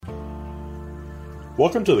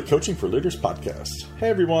Welcome to the Coaching for Leaders podcast. Hey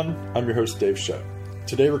everyone, I'm your host Dave Shett.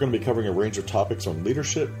 Today we're going to be covering a range of topics on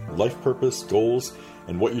leadership, life purpose, goals,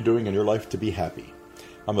 and what you're doing in your life to be happy.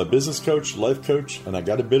 I'm a business coach, life coach, and I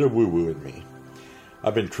got a bit of woo-woo in me.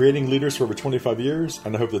 I've been creating leaders for over 25 years,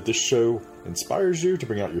 and I hope that this show inspires you to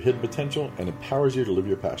bring out your hidden potential and empowers you to live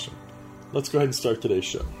your passion. Let's go ahead and start today's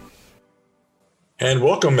show. And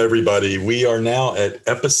welcome, everybody. We are now at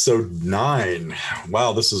episode 9.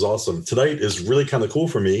 Wow, this is awesome. Tonight is really kind of cool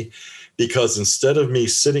for me because instead of me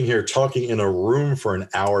sitting here talking in a room for an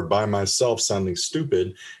hour by myself sounding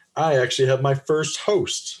stupid, I actually have my first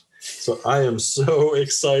host. So I am so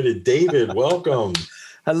excited. David, welcome.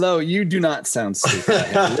 Hello, you do not sound stupid.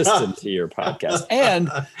 I have listened to your podcast and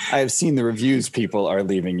I have seen the reviews people are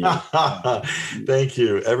leaving you. Thank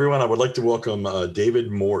you. Everyone, I would like to welcome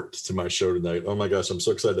David Mort to my show tonight. Oh my gosh, I'm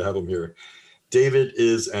so excited to have him here. David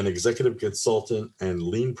is an executive consultant and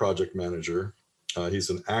lean project manager.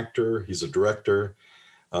 He's an actor. He's a director.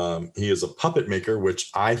 He is a puppet maker,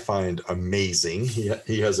 which I find amazing.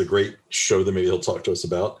 He has a great show that maybe he'll talk to us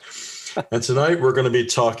about. And tonight we're going to be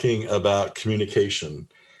talking about communication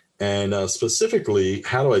and specifically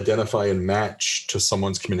how to identify and match to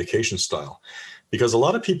someone's communication style. Because a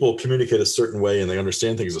lot of people communicate a certain way and they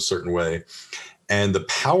understand things a certain way. And the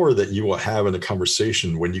power that you will have in a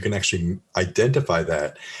conversation when you can actually identify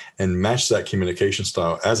that and match that communication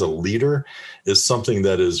style as a leader is something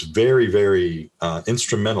that is very, very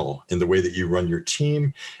instrumental in the way that you run your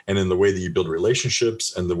team and in the way that you build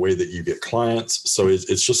relationships and the way that you get clients. So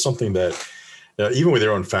it's just something that even with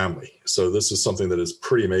your own family. So this is something that is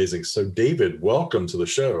pretty amazing. So David, welcome to the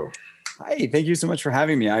show. Hi, thank you so much for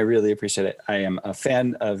having me. I really appreciate it. I am a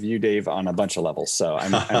fan of you, Dave, on a bunch of levels. So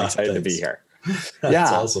I'm excited to be here.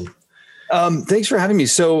 That's awesome. Thanks for having me.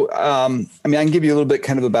 So, I can give you a little bit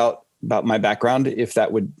kind of about my background, if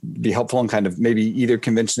that would be helpful and kind of maybe either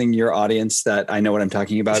convincing your audience that I know what I'm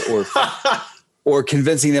talking about or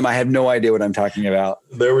convincing them I have no idea what I'm talking about.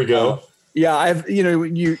 There we go.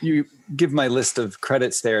 You give my list of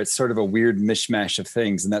credits there. It's sort of a weird mishmash of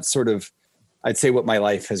things. And that's sort of, I'd say what my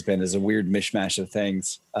life has been is a weird mishmash of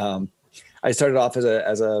things. I started off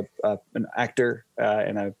as an actor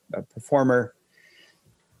and a performer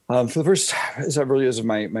for the first several years of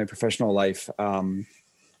my professional life.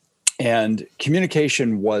 And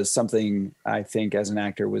communication was something I think as an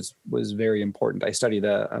actor was very important. I studied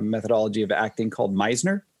a methodology of acting called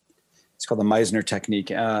Meisner. It's called the Meisner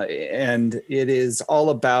technique. And it is all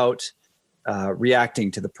about reacting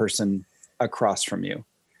to the person across from you.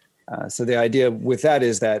 So the idea with that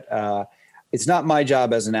is that it's not my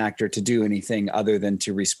job as an actor to do anything other than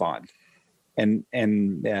to respond. And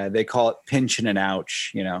they call it pinch and an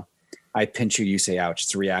ouch, I pinch you, you say ouch.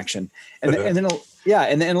 It's a reaction. And then in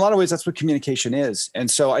a lot of ways, that's what communication is.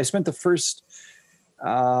 And so I spent the first,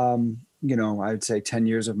 I would say 10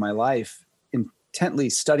 years of my life intently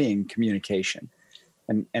studying communication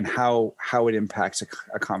and how it impacts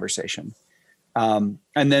a conversation. And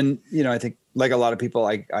then, I think like a lot of people,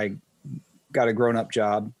 I got a grown-up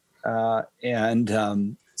job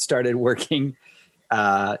and started working,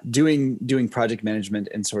 doing project management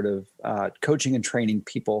and sort of coaching and training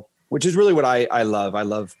people, which is really what I love.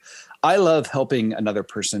 I love helping another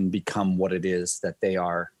person become what it is that they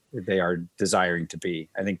are desiring to be.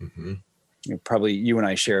 I think probably you and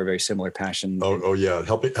I share a very similar passion. Oh yeah,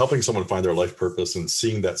 helping someone find their life purpose and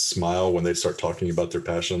seeing that smile when they start talking about their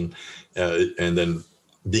passion, and then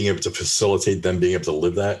being able to facilitate them being able to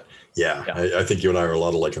live that. Yeah. I think you and I are a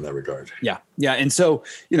lot alike in that regard. Yeah. And so,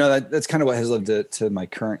 that's kind of what has led to my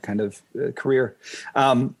current kind of career.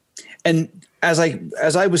 And as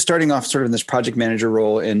I was starting off sort of in this project manager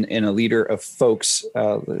role and a leader of folks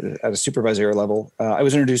at a supervisory level, I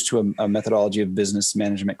was introduced to a methodology of business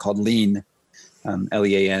management called Lean,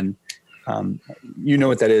 Lean. You know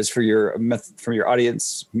what that is for your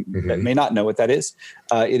audience that may not know what that is.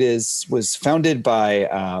 It was founded by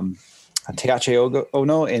Taiichi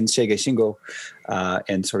Ohno and Seige Shingo,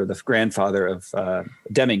 and sort of the grandfather of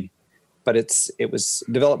Deming. But it was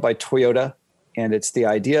developed by Toyota, and it's the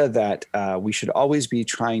idea that we should always be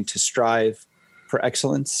trying to strive for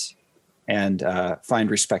excellence and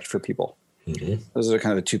find respect for people. Mm-hmm. Those are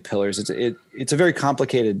kind of the two pillars. It's a very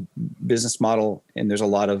complicated business model, and there's a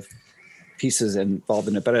lot of pieces involved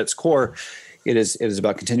in it. But at its core, it is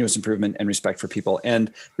about continuous improvement and respect for people. And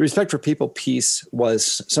the respect for people piece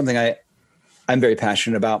was something I'm very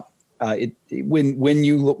passionate about. When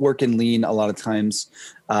you work in lean, a lot of times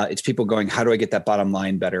it's people going, how do I get that bottom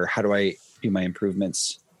line better? How do I do my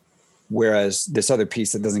improvements? Whereas this other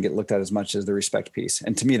piece that doesn't get looked at as much as the respect piece.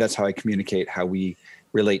 And to me, that's how I communicate, how we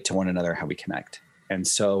relate to one another, how we connect. And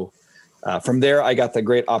so From there, I got the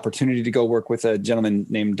great opportunity to go work with a gentleman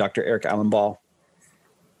named Dr. Eric Allenball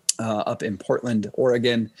up in Portland,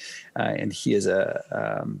 Oregon, and he is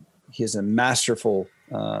a masterful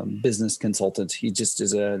business consultant. He just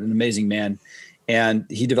is an amazing man, and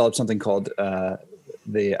he developed something called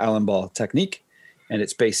the Allenball technique, and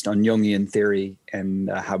it's based on Jungian theory and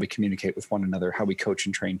how we communicate with one another, how we coach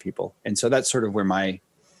and train people. And so that's sort of where my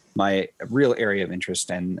real area of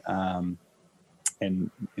interest and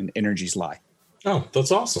energies lie. Oh,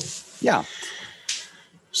 that's awesome. Yeah.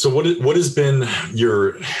 So what has been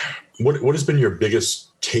your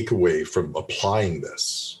biggest takeaway from applying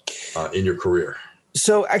this in your career?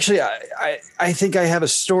 So actually, I think I have a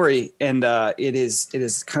story, and it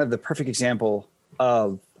is kind of the perfect example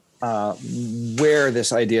of where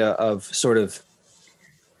this idea of sort of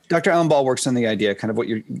Dr. Allenball works on the idea, kind of what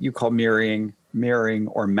you call mirroring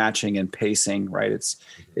or matching and pacing, right?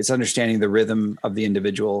 It's understanding the rhythm of the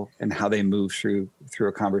individual and how they move through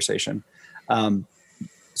a conversation.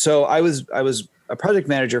 So I was a project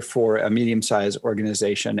manager for a medium-sized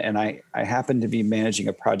organization, and I happened to be managing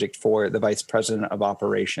a project for the vice president of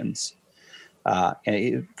operations,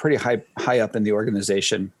 and pretty high up in the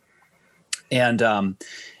organization. And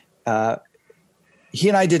he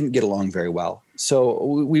and I didn't get along very well. So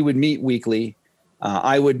we would meet weekly.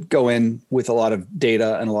 I would go in with a lot of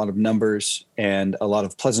data and a lot of numbers and a lot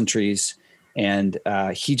of pleasantries, and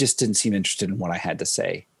he just didn't seem interested in what I had to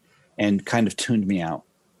say and kind of tuned me out.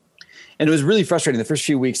 And it was really frustrating. The first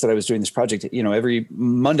few weeks that I was doing this project, every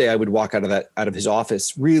Monday I would walk out of his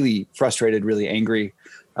office really frustrated, really angry,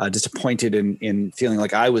 disappointed in feeling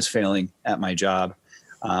like I was failing at my job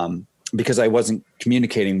because I wasn't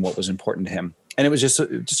communicating what was important to him. And it was just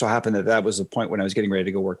so happened that was the point when I was getting ready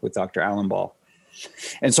to go work with Dr. Allenball.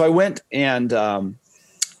 And so I went and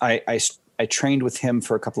I trained with him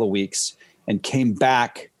for a couple of weeks and came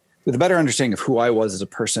back with a better understanding of who I was as a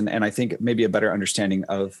person, and I think maybe a better understanding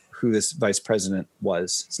of who this vice president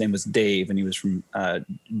was. His name was Dave, and he was from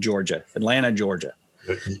Georgia, Atlanta, Georgia.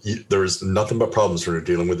 There's nothing but problems when you're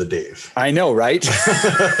dealing with a Dave. I know, right?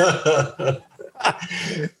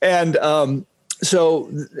 And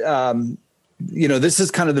this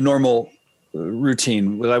is kind of the normal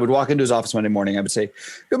routine. When I would walk into his office Monday morning, I would say,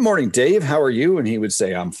 "Good morning, Dave. How are you?" And he would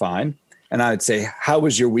say, "I'm fine." And I would say, "How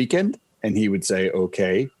was your weekend?" And he would say,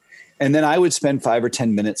 "Okay." And then I would spend 5 or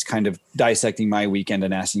 10 minutes kind of dissecting my weekend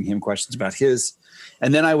and asking him questions about his.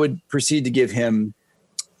 And then I would proceed to give him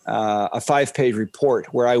a 5-page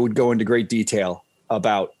report where I would go into great detail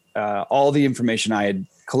about all the information I had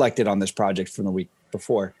collected on this project from the week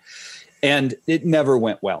before. And it never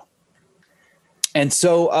went well. And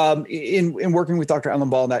so in working with Dr.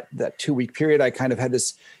 Allenball that 2-week period, I kind of had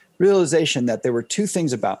this realization that there were two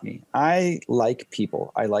things about me. I like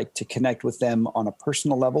people. I like to connect with them on a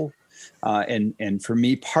personal level. And for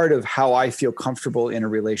me, part of how I feel comfortable in a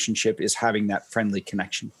relationship is having that friendly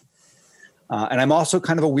connection. And I'm also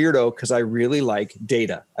kind of a weirdo because I really like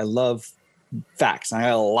data. I love facts. I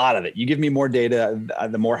got a lot of it. You give me more data,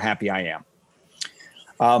 the more happy I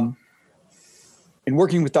am. In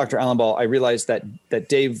working with Dr. Allenball, I realized that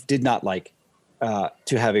Dave did not like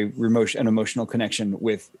to have an emotional connection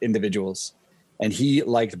with individuals, and he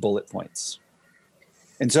liked bullet points.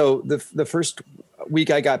 And so the first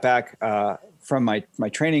week I got back from my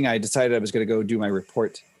training, I decided I was going to go do my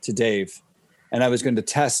report to Dave, and I was going to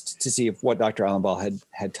test to see if what Dr. Allenball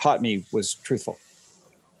had taught me was truthful.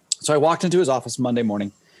 So I walked into his office Monday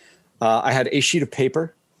morning. I had a sheet of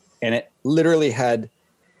paper, and it literally had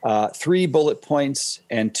 3 bullet points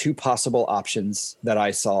and 2 possible options that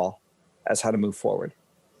I saw as how to move forward.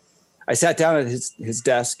 I sat down at his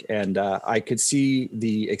desk, and I could see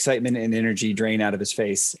the excitement and energy drain out of his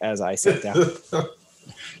face as I sat down.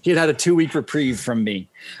 He had a 2-week reprieve from me.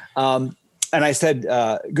 And I said,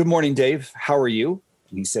 "Good morning, Dave. How are you?"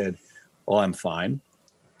 And he said, "Well, I'm fine."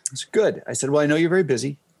 I said, "Good." I said, "Well, I know you're very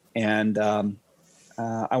busy, and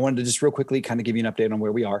I wanted to just real quickly kind of give you an update on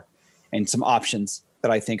where we are and some options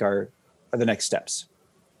that I think are the next steps."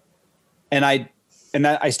 And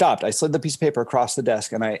I stopped. I slid the piece of paper across the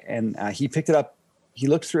desk, and he picked it up. He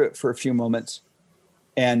looked through it for a few moments,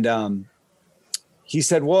 and he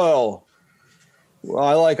said, well,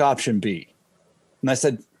 I like option B. And I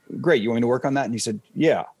said, "Great. You want me to work on that?" And he said,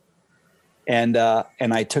 "Yeah." And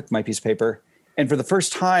I took my piece of paper, and for the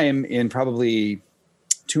first time in probably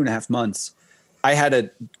 2.5 months, I had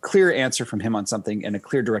a clear answer from him on something and a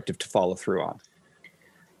clear directive to follow through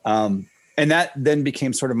on. And that then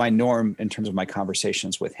became sort of my norm in terms of my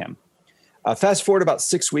conversations with him. Fast forward about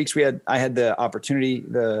 6 weeks, I had the opportunity,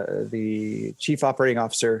 the chief operating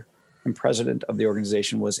officer and president of the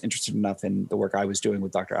organization was interested enough in the work I was doing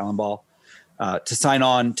with Dr. Allenball to sign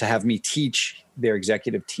on to have me teach their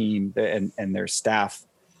executive team and their staff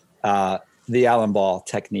the Allen Ball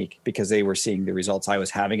technique, because they were seeing the results I was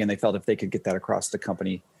having, and they felt if they could get that across the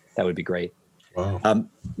company, that would be great. Wow.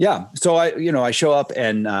 Yeah. So I show up,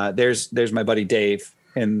 and there's my buddy Dave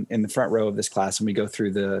in the front row of this class, and we go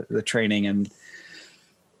through the training, and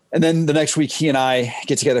then the next week he and I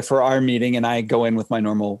get together for our meeting, and I go in with my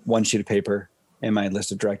normal one sheet of paper and my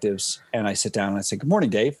list of directives, and I sit down and I say, "Good morning,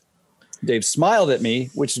 Dave." Dave smiled at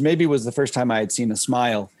me, which maybe was the first time I had seen a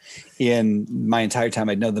smile in my entire time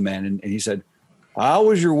I'd known the man. And he said, "How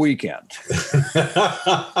was your weekend?"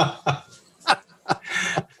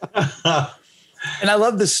 And I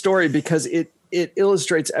love this story because it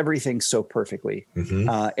illustrates everything so perfectly.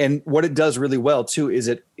 Mm-hmm. And what it does really well too is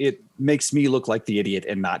it makes me look like the idiot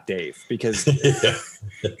and not Dave, because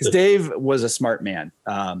Dave was a smart man,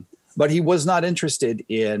 but he was not interested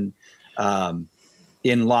in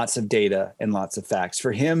lots of data and lots of facts.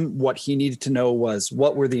 For him, what he needed to know was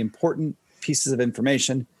what were the important pieces of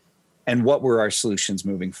information and what were our solutions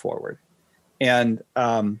moving forward. And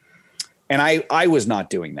I was not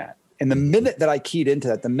doing that. And the minute that I keyed into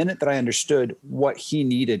that, the minute that I understood what he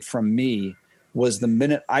needed from me, was the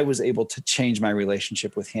minute I was able to change my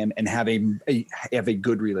relationship with him and have a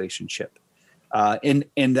good relationship.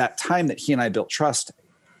 In that time that he and I built trust.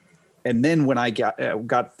 And then when I got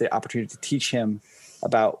the opportunity to teach him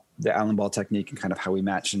about the Allen Ball technique and kind of how we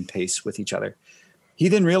match and pace with each other, he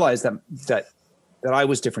then realized that I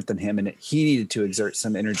was different than him, and he needed to exert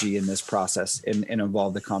some energy in this process and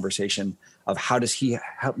involve the conversation of how does he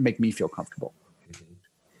help make me feel comfortable. Mm-hmm.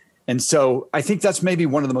 And so I think that's maybe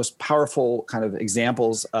one of the most powerful kind of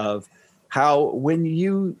examples of how, when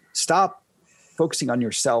you stop focusing on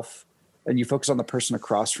yourself and you focus on the person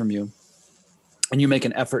across from you, and you make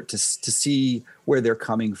an effort to see where they're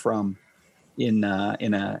coming from in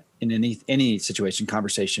any situation,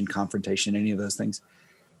 conversation, confrontation, any of those things,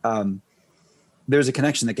 there's a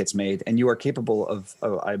connection that gets made, and you are capable of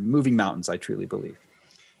moving mountains, I truly believe.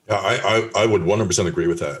 Yeah, I would 100% agree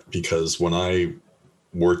with that, because when I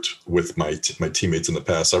worked with my teammates in the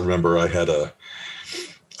past, I remember I had a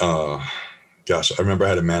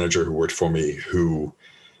manager who worked for me who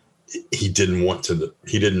he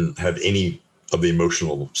didn't have any of the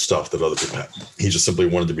emotional stuff that other people had. He just simply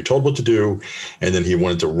wanted to be told what to do, and then he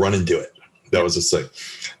wanted to run and do it. That was his thing.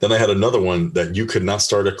 Then I had another one that you could not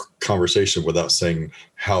start a conversation without saying,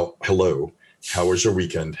 hello, how was your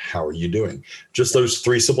weekend? How are you doing? Just those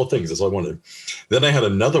three simple things. That's all I wanted. Then I had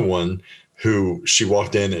another one who she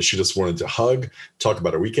walked in and she just wanted to hug, talk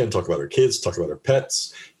about her weekend, talk about her kids, talk about her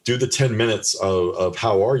pets, do the 10 minutes of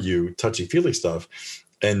how are you, touchy-feely stuff,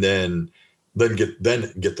 and then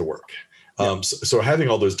get to work. So having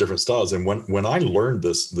all those different styles. And when I learned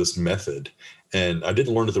this method, and I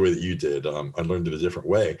didn't learn it the way that you did, I learned it a different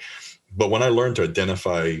way. But when I learned to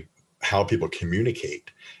identify how people communicate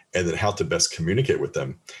and then how to best communicate with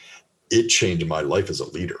them, it changed my life as a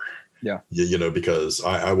leader. Yeah. Because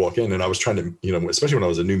I walk in and I was trying to, especially when I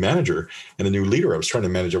was a new manager and a new leader, I was trying to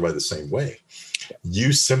manage everybody the same way. Yeah.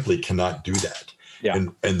 You simply cannot do that. Yeah.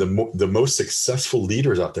 And the most successful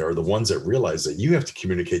leaders out there are the ones that realize that you have to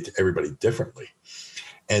communicate to everybody differently,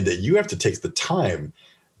 and that you have to take the time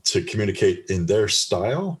to communicate in their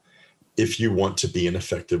style if you want to be an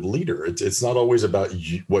effective leader. It's not always about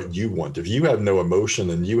what you want. If you have no emotion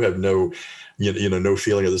and you have no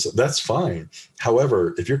feeling of this, that's fine.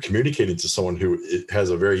 However, if you're communicating to someone who has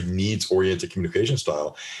a very needs-oriented communication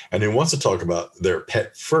style and who wants to talk about their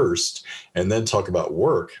pet first and then talk about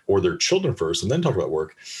work, or their children first and then talk about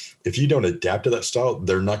work, if you don't adapt to that style,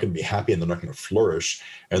 they're not going to be happy and they're not going to flourish,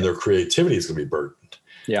 and their creativity is going to be burdened.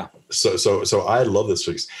 Yeah. So I love this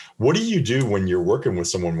fix. What do you do when you're working with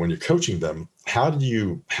someone, when you're coaching them? How do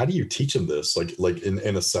you teach them this? Like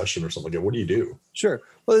in a session or something like that? What do you do? Sure.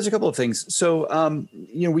 Well, there's a couple of things. So,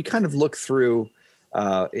 we kind of look through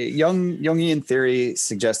Jungian theory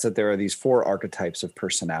suggests that there are these 4 archetypes of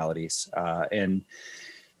personalities, and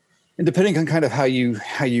depending on kind of how you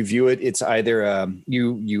view it, it's either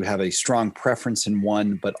you have a strong preference in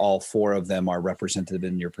one, but all 4 of them are represented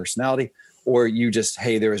in your personality, or you just,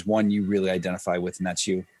 hey, there is one you really identify with, and that's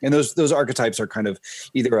you. And those archetypes are kind of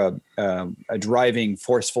either a driving,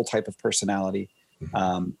 forceful type of personality,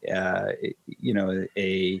 a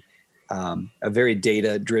very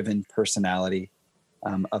data-driven personality,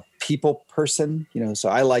 a people person. So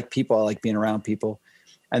I like people. I like being around people.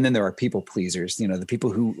 And then there are people pleasers, the people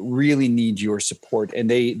who really need your support, and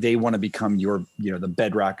they want to become your, the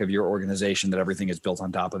bedrock of your organization, that everything is built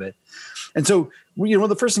on top of it. And so, one of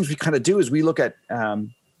the first things we kind of do is we look at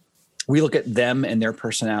them and their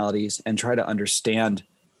personalities and try to understand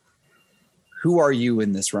who are you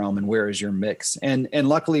in this realm and where is your mix? And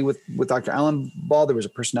luckily with Dr. Alan Ball, there was a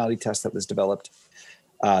personality test that was developed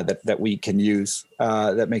that we can use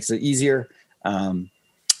that makes it easier. And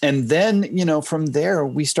then, from there,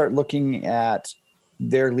 we start looking at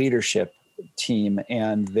their leadership team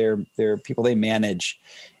and their people they manage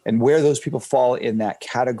and where those people fall in that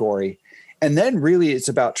category. And then really it's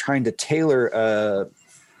about trying to tailor a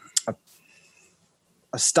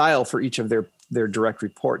style for each of their direct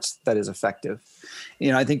reports that is effective.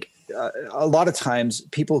 I think a lot of times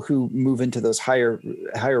people who move into those higher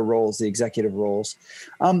roles, the executive roles,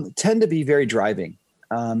 tend to be very driving.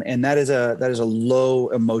 And that is a low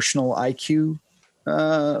emotional IQ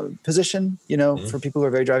position, for people who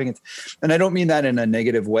are very driving. And I don't mean that in a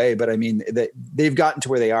negative way, but I mean that they've gotten to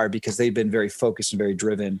where they are because they've been very focused and very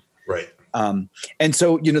driven. Right. And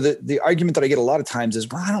so, the argument that I get a lot of times is,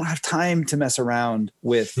 well, I don't have time to mess around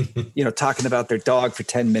with, talking about their dog for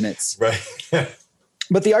 10 minutes. Right.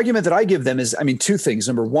 But the argument that I give them is, two things.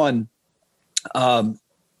 Number one,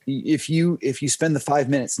 if you spend the 5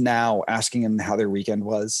 minutes now asking them how their weekend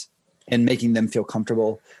was and making them feel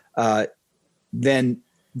comfortable, then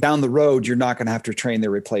down the road, you're not going to have to train their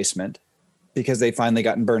replacement because they finally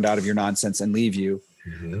gotten burned out of your nonsense and leave you.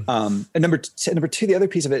 Mm-hmm. And number two, the other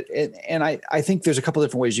piece of it, and I think there's a couple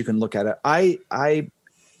different ways you can look at it. I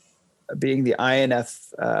being the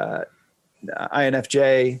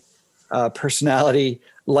INFJ personality,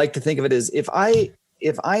 like to think of it as if I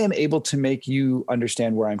am able to make you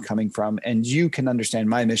understand where I'm coming from and you can understand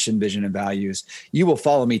my mission, vision, and values, you will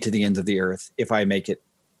follow me to the ends of the earth if I make it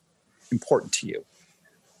important to you.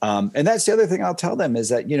 And that's the other thing I'll tell them is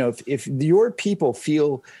that, if your people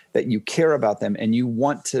feel that you care about them and you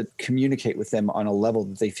want to communicate with them on a level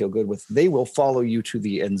that they feel good with, they will follow you to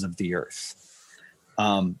the ends of the earth.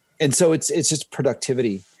 And so it's just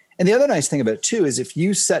productivity. And the other nice thing about it too, is if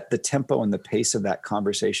you set the tempo and the pace of that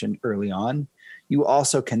conversation early on, you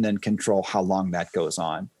also can then control how long that goes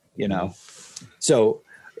on, Mm-hmm. So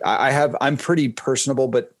I'm pretty personable,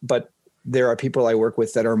 but there are people I work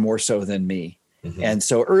with that are more so than me. Mm-hmm. And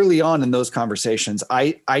so early on in those conversations,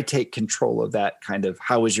 I take control of that kind of,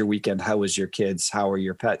 how was your weekend? How was your kids? How are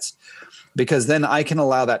your pets? Because then I can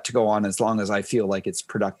allow that to go on as long as I feel like it's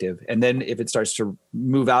productive. And then if it starts to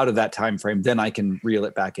move out of that time frame, then I can reel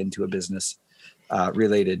it back into a business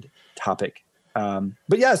related topic.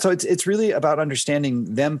 But yeah, so it's really about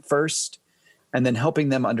understanding them first and then helping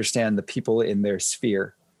them understand the people in their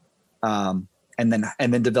sphere. And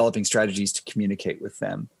then developing strategies to communicate with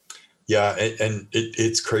them. Yeah, and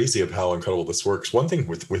it's crazy of how incredible this works. One thing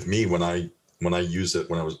with me when I use it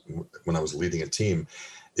when I was leading a team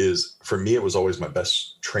is, for me, it was always my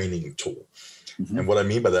best training tool. Mm-hmm. And what I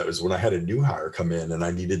mean by that is when I had a new hire come in and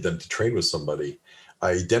I needed them to train with somebody,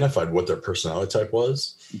 I identified what their personality type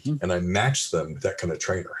was, mm-hmm. and I matched them with that kind of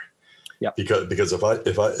trainer. Yeah. Because if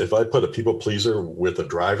I put a people pleaser with a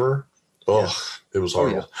driver, it was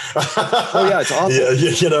horrible. It's awful.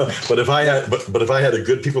 Yeah, but if I had a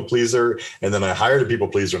good people pleaser and then I hired a people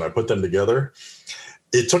pleaser and I put them together,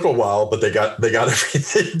 it took a while, but they got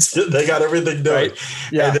everything. They got everything done. Right.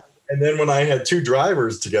 Yeah. And then when I had two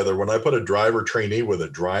drivers together, when I put a driver trainee with a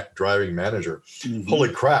driving manager, mm-hmm.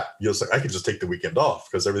 holy crap! I could just take the weekend off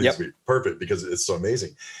because everything's gonna be perfect because it's so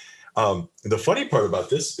amazing. The funny part about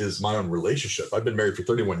this is my own relationship. I've been married for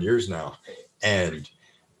 31 years now, and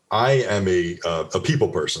I am a people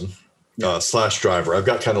person / driver. I've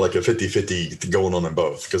got kind of like a 50-50 going on in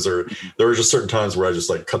both, because there are just certain times where I just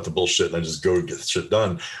like cut the bullshit and I just go get shit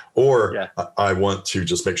done. Or I want to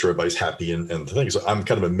just make sure everybody's happy and the thing. So I'm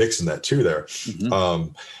kind of a mix in that too there.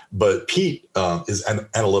 Mm-hmm. But Pete is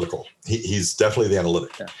analytical. He's definitely the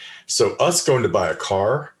analytic. Yeah. So us going to buy a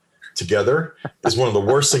car together is one of the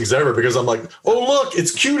worst things ever, because I'm like, oh, look,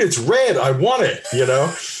 it's cute. It's red. I want it,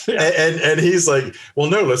 and he's like, well,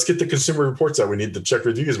 no, let's get the consumer reports out. We need to check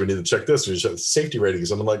reviews. We need to check this. We need to check safety ratings.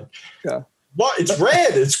 And I'm like, what? It's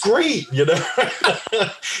red. It's great. I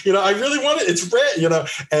really want it. It's red,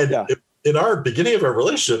 and in our beginning of our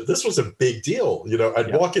relationship, this was a big deal.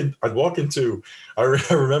 I'd walk into, I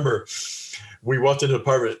remember we walked into an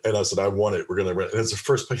apartment and I said, I want it. We're going to rent. And it's the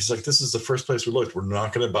first place. He's like, this is the first place we looked. We're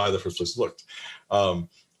not going to buy the first place we looked. And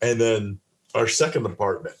then our second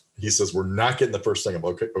apartment, he says, we're not getting the first thing. I'm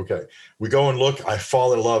like, okay. We go and look. I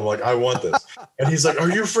fall in love. I'm like, I want this. And he's like,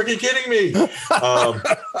 are you freaking kidding me?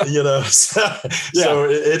 So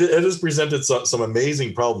it has presented some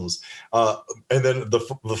amazing problems. And then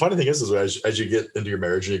the funny thing is as you get into your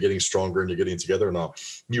marriage and you're getting stronger and you're getting together and all,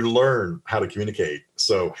 you learn how to communicate.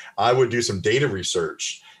 So I would do some data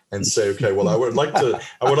research and say, okay, well, I would like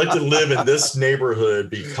to live in this neighborhood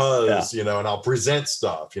because, and I'll present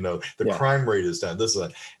stuff, the crime rate is down, this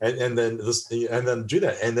and that, and then do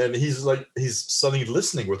that. And then he's suddenly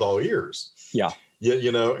listening with all ears. Yeah.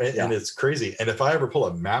 And it's crazy. And if I ever pull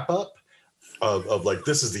a map up of like,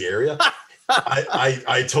 this is the area,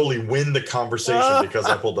 I totally win the conversation because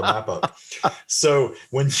I pulled the map up. So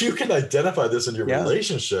when you can identify this in your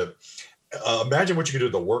relationship, imagine what you can do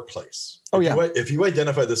in the workplace. If you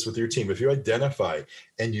identify this with your team, if you identify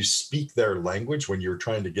and you speak their language when you're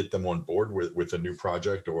trying to get them on board with a new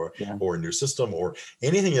project or a new system or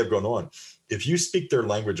anything you have going on, if you speak their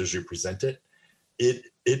language as you present it,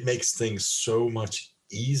 it makes things so much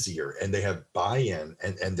easier, and they have buy-in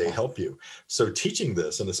and they help you. So teaching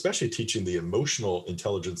this, and especially teaching the emotional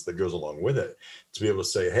intelligence that goes along with it, to be able to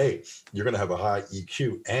say, hey, you're going to have a high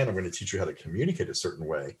EQ and I'm going to teach you how to communicate a certain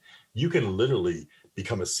way. You can literally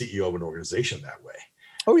become a CEO of an organization that way.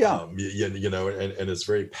 Oh yeah. And it's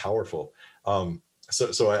very powerful.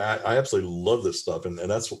 So I absolutely love this stuff. And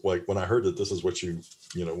that's like, when I heard that this is what you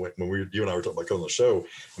and I were talking about coming on the show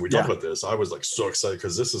and we talked about this, I was like so excited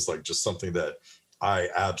because this is like just something that I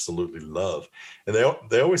absolutely love. And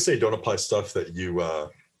they always say, don't apply stuff that you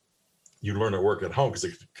learn at work at home because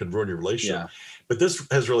it can ruin your relationship. But this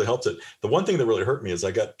has really helped it. The one thing that really hurt me is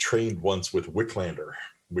I got trained once with Wicklander,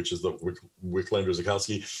 which is the Wicklander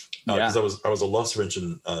Zukowski, because I was a loss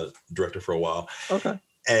prevention director for a while. Okay.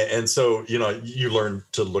 And so, you learn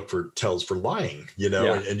to look for tells for lying,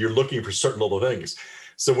 and you're looking for certain little things.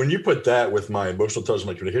 So when you put that with my emotional intelligence,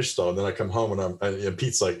 my communication style, and then I come home and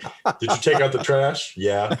Pete's like, did you take out the trash?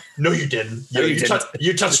 Yeah. No, you didn't.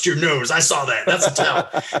 You touched your nose. I saw that. That's a tell.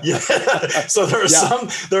 Yeah. So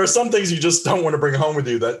there are some things you just don't want to bring home with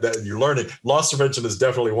you that you're learning. Loss prevention is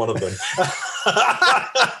definitely one of them.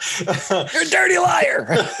 You're a dirty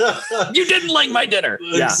liar. You didn't like my dinner.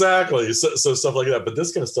 Exactly. So stuff like that. But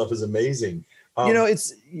this kind of stuff is amazing.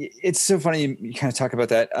 It's so funny you kind of talk about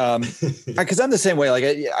that because I'm the same way.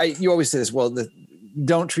 Like you always say this. Well,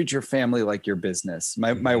 don't treat your family like your business.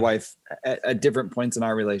 My wife at different points in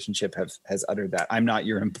our relationship has uttered that. I'm not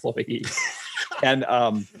your employee, and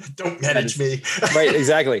don't manage me. Right,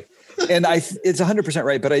 exactly. And it's 100%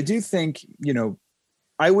 right. But I do think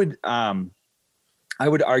I would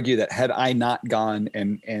argue that had I not gone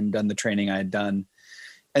and done the training I had done,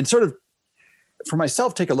 and sort of for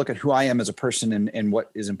myself, take a look at who I am as a person and what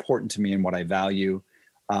is important to me and what I value.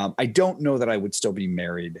 I don't know that I would still be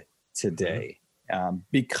married today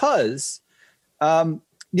because,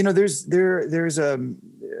 there's a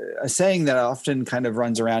saying that often kind of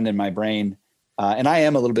runs around in my brain. And I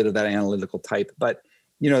am a little bit of that analytical type, but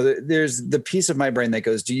there's the piece of my brain that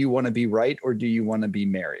goes, do you want to be right? Or do you want to be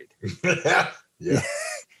married? Yeah.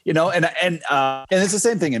 And it's the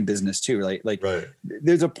same thing in business too. Like right.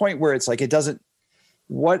 There's a point where it's like, it doesn't,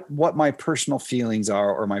 what my personal feelings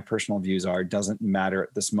are or my personal views are doesn't matter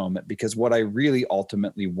at this moment, because what I really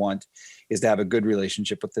ultimately want is to have a good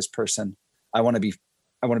relationship with this person. I want to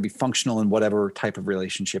be functional in whatever type of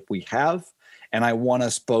relationship we have. And I want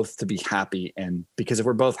us both to be happy. And because if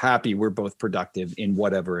we're both happy, we're both productive in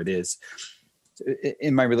whatever it is.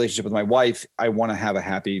 In my relationship with my wife, I want to have a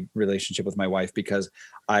happy relationship with my wife because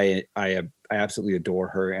I absolutely adore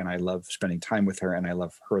her and I love spending time with her and I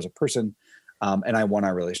love her as a person. And I want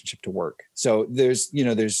our relationship to work. So there is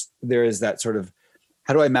that sort of,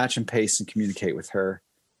 how do I match and pace and communicate with her?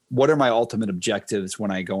 What are my ultimate objectives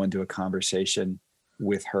when I go into a conversation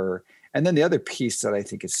with her? And then the other piece that I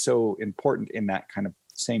think is so important in that kind of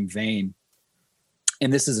same vein,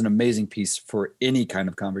 and this is an amazing piece for any kind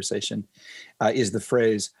of conversation, is the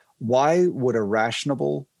phrase, why would a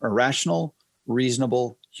rational,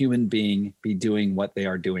 reasonable human being be doing what they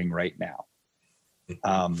are doing right now?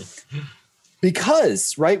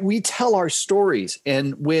 Because, right, we tell our stories.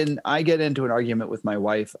 And when I get into an argument with my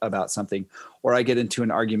wife about something, or I get into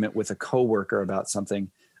an argument with a coworker about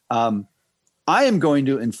something, I am going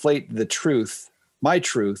to inflate the truth, my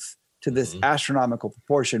truth, to this astronomical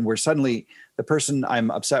proportion where suddenly the person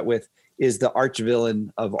I'm upset with is the arch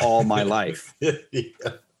villain of all my life. Yeah.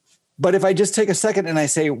 But if I just take a second and I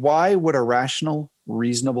say, why would a rational,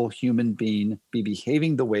 reasonable human being be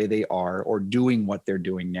behaving the way they are or doing what they're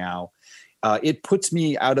doing now? It puts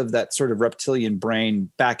me out of that sort of reptilian brain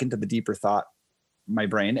back into the deeper thought, my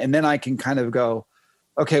brain. And then I can kind of go,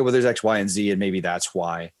 okay, well, there's X, Y, and Z, and maybe that's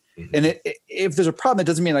why. Mm-hmm. And if there's a problem, it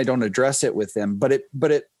doesn't mean I don't address it with them, but it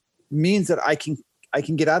means that I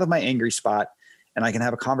can get out of my angry spot and I can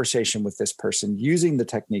have a conversation with this person using the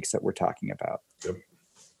techniques that we're talking about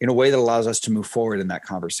in a way that allows us to move forward in that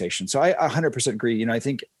conversation. So I 100% agree. I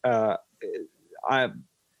think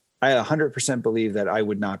I 100% believe that I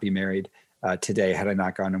would not be married today had I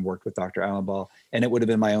not gone and worked with Dr. Allenball, and it would have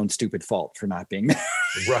been my own stupid fault for not being married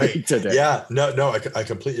Right. today. Yeah. No, I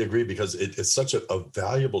completely agree, because it's such a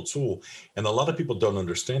valuable tool. And a lot of people don't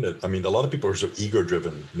understand it. I mean, a lot of people are so ego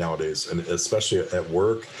driven nowadays, and especially at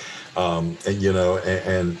work.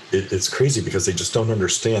 It's crazy because they just don't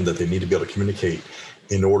understand that they need to be able to communicate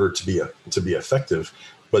in order to be effective,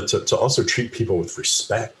 but to also treat people with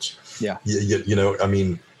respect. Yeah. I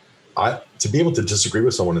mean, to be able to disagree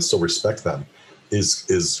with someone and still respect them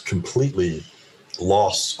is completely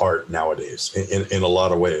lost art nowadays in a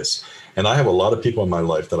lot of ways. And I have a lot of people in my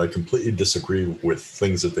life that I completely disagree with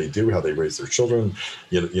things that they do, how they raise their children,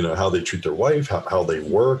 how they treat their wife, how they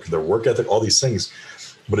work, their work ethic, all these things.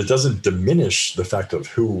 But it doesn't diminish the fact of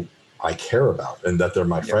who I care about and that they're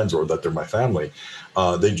my friends or that they're my family.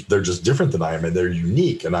 They're just different than I am, and they're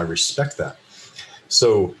unique, and I respect that.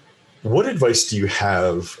 So what advice do you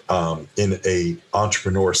have in a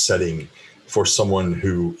entrepreneur setting for someone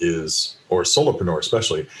who is, or a solopreneur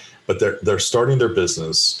especially, but they're starting their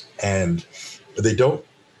business and they don't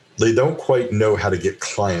quite know how to get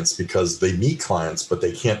clients, because they meet clients but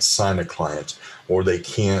they can't sign a client, or they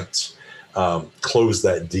can't close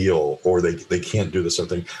that deal, or they can't do this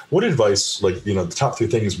sort of thing? What advice, the top 3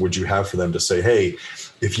 things would you have for them to say, hey,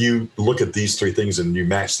 if you look at these 3 things and you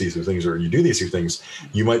match these 3 things, or you do these 3 things,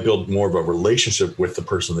 you might build more of a relationship with the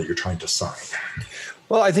person that you're trying to sign?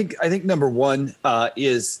 Well, I think number one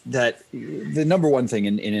is that the number one thing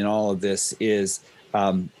in all of this is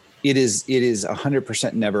it is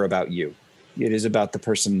 100% never about you. It is about the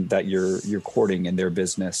person that you're courting in their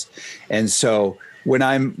business. And so when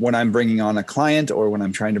I'm bringing on a client, or when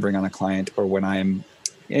I'm trying to bring on a client, or when I'm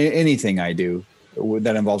anything I do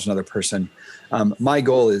that involves another person, my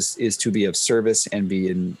goal is to be of service and be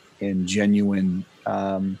in genuine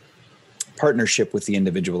partnership with the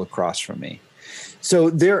individual across from me.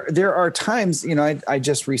 So there are times, I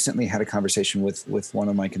just recently had a conversation with one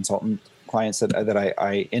of my consultant clients that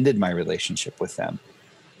I ended my relationship with them.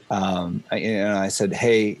 I said,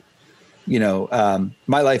 hey,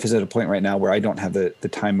 my life is at a point right now where I don't have the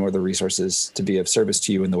time or the resources to be of service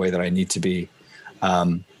to you in the way that I need to be.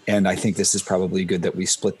 And I think this is probably good that we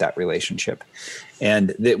split that relationship.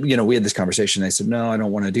 And we had this conversation. I said, no, I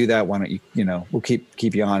don't want to do that. Why don't you, we'll keep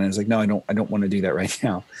you on. And I was like, no, I don't want to do that right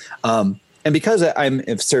now. And because I'm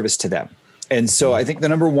of service to them. And so I think the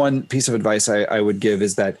number one piece of advice I would give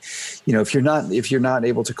is that, if you're not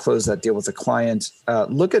able to close that deal with a client,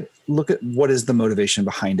 look at what is the motivation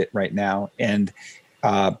behind it right now. And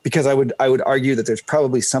because I would argue that there's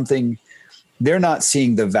probably something, they're not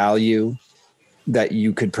seeing the value that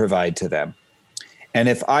you could provide to them. And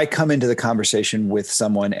if I come into the conversation with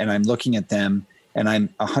someone and I'm looking at them and I'm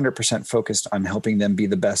 100% focused on helping them be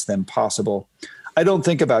the best them possible, I don't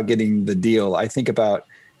think about getting the deal. I think about,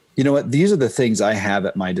 these are the things I have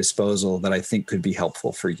at my disposal that I think could be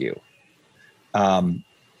helpful for you. And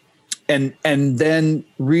then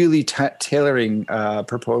really tailoring a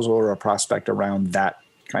proposal or a prospect around that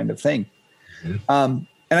kind of thing. Mm-hmm.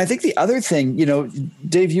 And I think the other thing,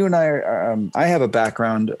 Dave, you and I are, I have a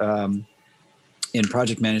background in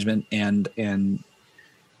project management and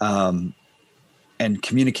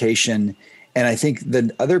communication. And I think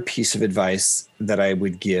the other piece of advice that I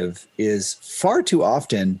would give is, far too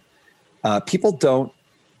often, people don't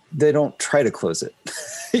try to close it,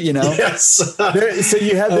 Yes. So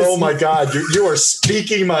you have this. Oh my God, you are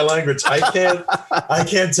speaking my language. I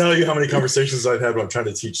can't tell you how many conversations I've had when I'm trying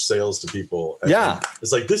to teach sales to people. And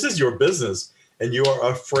it's like, this is your business and you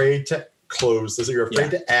are afraid to close this. You're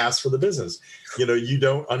afraid to ask for the business. You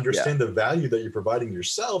don't understand the value that you're providing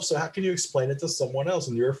yourself. So how can you explain it to someone else?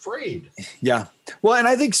 And you're afraid. Yeah. Well, and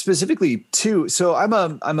I think specifically too, so I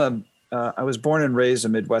was born and raised a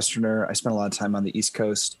Midwesterner. I spent a lot of time on the East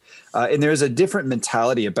Coast. And there's a different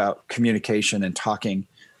mentality about communication and talking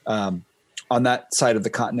on that side of the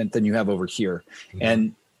continent than you have over here.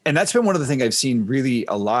 Mm-hmm. And that's been one of the things I've seen really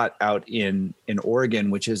a lot out in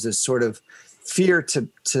Oregon, which is this sort of fear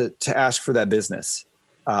to ask for that business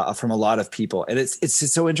from a lot of people. And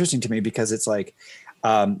it's so interesting to me, because it's like,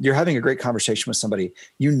 you're having a great conversation with somebody,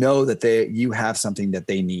 that you have something that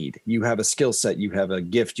they need. You have a skill set, you have a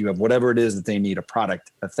gift, you have whatever it is that they need, a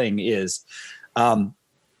product, a thing is. And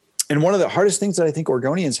one of the hardest things that I think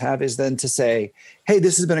Oregonians have is then to say, hey,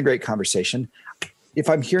 this has been a great conversation. If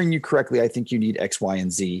I'm hearing you correctly, I think you need X, Y,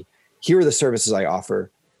 and Z. Here are the services I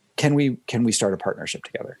offer. Can we start a partnership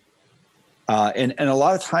together? And a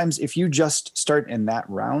lot of times, if you just start in that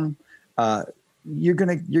round, you're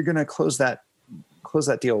gonna close that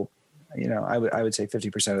deal. I would say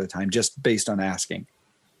 50% of the time, just based on asking.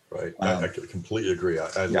 Right. I completely agree.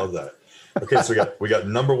 I Yeah. love that. Okay, so we got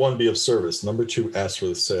number one, be of service. Number two, ask for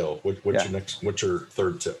the sale. What's your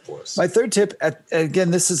third tip for us? My third tip,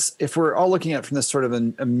 again, this is if we're all looking at it from this sort of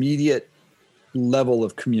an immediate level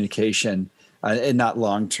of communication and not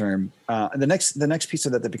long term. The next piece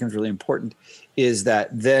of that becomes really important is that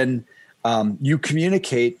then you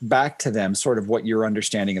communicate back to them sort of what your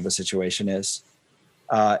understanding of the situation is,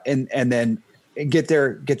 and then get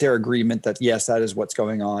their agreement that yes, that is what's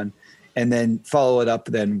going on, and then follow it up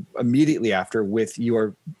then immediately after with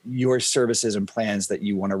your services and plans that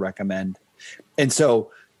you want to recommend. And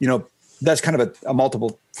so, that's kind of a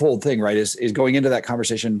multiple fold thing, right? Is going into that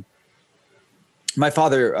conversation. My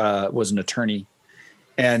father was an attorney,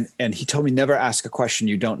 and he told me never ask a question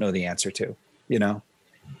you don't know the answer to,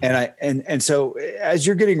 and so as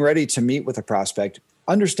you're getting ready to meet with a prospect,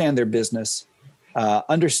 understand their business,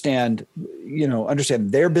 understand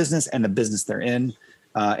their business and the business they're in,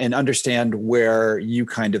 and understand where you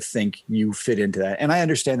kind of think you fit into that. And I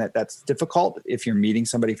understand that that's difficult if you're meeting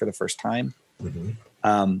somebody for the first time.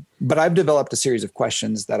 Mm-hmm. But I've developed a series of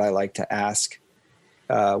questions that I like to ask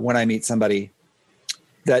when I meet somebody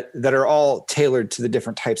that are all tailored to the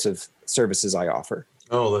different types of services I offer.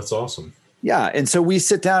 Oh, that's awesome. Yeah. And so we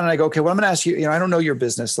sit down and I go, okay, well, I'm going to ask you, I don't know your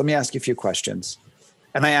business. Let me ask you a few questions.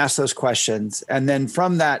 And I ask those questions. And then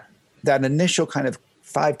from that initial kind of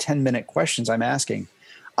 5-10 minute questions I'm asking,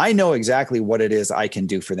 I know exactly what it is I can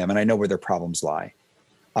do for them. And I know where their problems lie.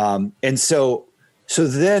 And so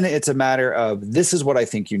then it's a matter of, this is what I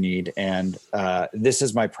think you need. And this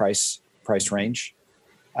is my price range.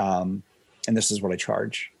 And this is what I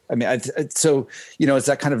charge. I mean, so it's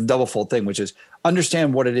that kind of double fold thing, which is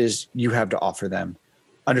understand what it is you have to offer them,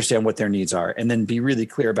 understand what their needs are, and then be really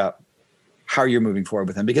clear about how you're moving forward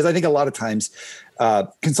with them. Because I think a lot of times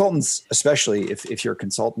consultants, especially if you're a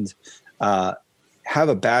consultant, have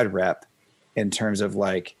a bad rep in terms of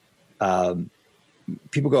like,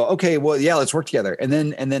 people go, okay, well, yeah, let's work together. And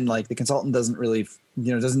then like the consultant doesn't really,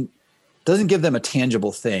 doesn't give them a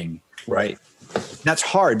tangible thing. Right. That's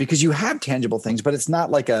hard because you have tangible things, but it's not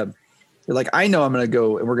like you're like, I know I'm going to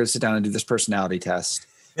go and we're going to sit down and do this personality test.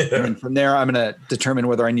 Yeah. And then from there, I'm going to determine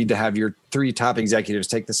whether I need to have your 3 top executives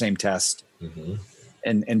take the same test. Mm-hmm.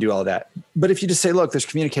 and do all of that. But if you just say, look, there's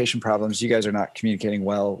communication problems. You guys are not communicating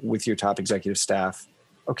well with your top executive staff.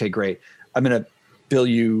 Okay, great. I'm going to bill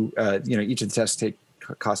you, each of the tests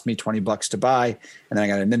cost me $20 to buy. And then I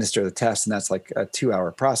got to administer the test. And that's like a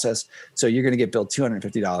 2-hour process. So you're going to get billed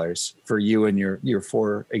 $250 for you and your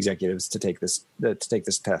 4 executives to take this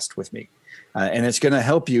test with me. And it's going to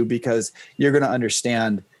help you because you're going to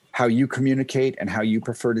understand how you communicate and how you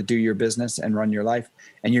prefer to do your business and run your life.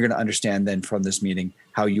 And you're going to understand then from this meeting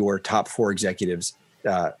how your top 4 executives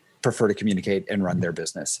prefer to communicate and run their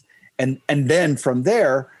business. And then from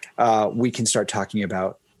there, we can start talking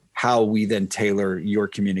about how we then tailor your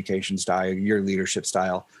communication style, your leadership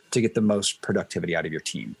style to get the most productivity out of your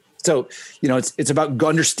team. So, it's about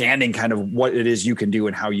understanding kind of what it is you can do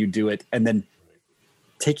and how you do it. And then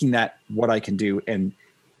taking that, what I can do and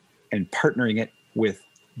partnering it with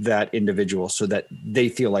that individual so that they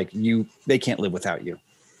feel like they can't live without you.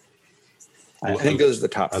 I think those are the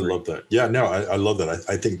top 3. I love that. Yeah, no, I love that.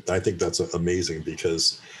 I think that's amazing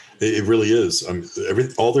because it really is.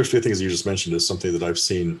 All those 3 things you just mentioned is something that I've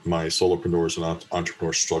seen my solopreneurs and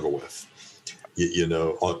entrepreneurs struggle with,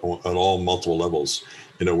 on all multiple levels,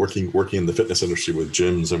 working in the fitness industry with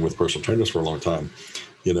gyms and with personal trainers for a long time,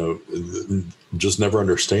 just never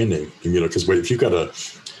understanding, because if you've got a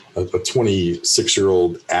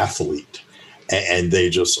 26-year-old athlete and they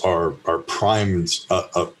just are primed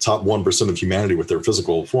top 1% of humanity with their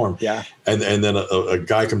physical form. Yeah. And then a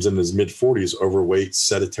guy comes in his mid-40s, overweight,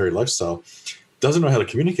 sedentary lifestyle, doesn't know how to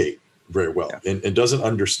communicate very well, and doesn't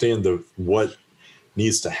understand what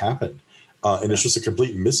needs to happen. And it's just a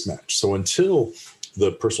complete mismatch. So until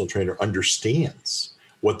the personal trainer understands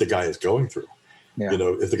what the guy is going through,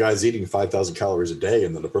 if the guy's eating 5,000 calories a day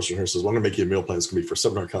and then the personal trainer says, well, I'm going to make you a meal plan that's going to be for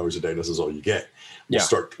 700 calories a day and this is all you get.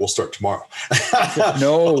 We'll start tomorrow.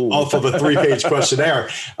 No. Off of a 3-page questionnaire.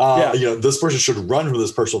 This person should run from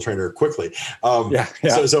this personal trainer quickly.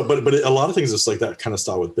 So, but a lot of things, it's like that kind of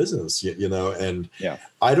style with business, and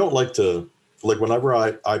I don't like to, whenever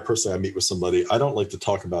I personally meet with somebody, I don't like to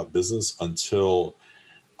talk about business until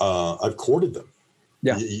I've courted them.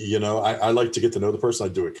 Yeah. I like to get to know the person. I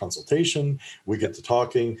do a consultation. We get to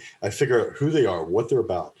talking. I figure out who they are, what they're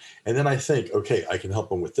about. And then I think, okay, I can help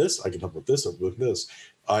them with this. I can help with this or with this.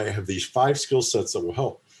 I have these 5 skill sets that will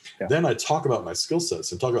help. Yeah. Then I talk about my skill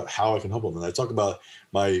sets and talk about how I can help them. And I talk about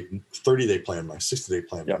my 30-day plan, my 60-day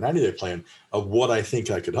plan, Yeah. my 90-day plan of what I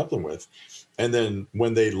think I could help them with. And then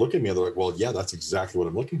when they look at me, they're like, well, yeah, that's exactly what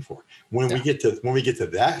I'm looking for. When we get to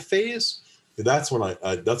that phase, that's when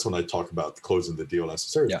I talk about closing the deal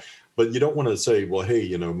necessarily. Yeah. But you don't want to say, well, hey,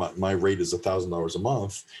 you know, my rate is $1,000 a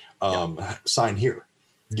month. Sign here.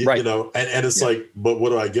 Right. You know, and it's like, but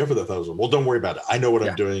what do I get for that 1,000? Well, don't worry about it. I know what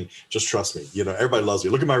I'm doing. Just trust me. You know, everybody loves me.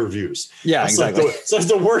 Look at my reviews. Yeah, that's exactly. That's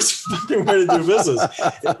the worst fucking way to do business.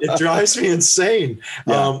 It drives me insane.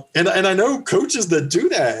 Yeah. And I know coaches that do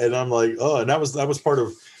that, and I'm like, oh, and that was part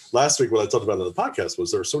of last week what I talked about in the podcast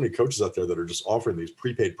was there are so many coaches out there that are just offering these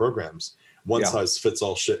prepaid programs, one size fits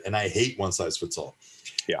all shit, and I hate one size fits all.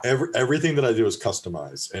 Yeah. Everything that I do is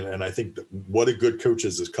customized. And I think that what a good coach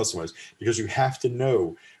is customized, because you have to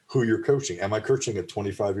know who you're coaching. Am I coaching a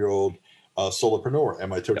 25-year-old solopreneur?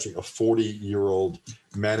 Am I coaching a 40-year-old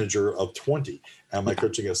manager of 20? Am I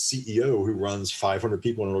coaching a CEO who runs 500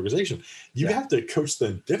 people in an organization? You have to coach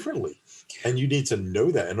them differently. And you need to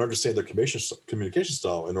know that and understand their communication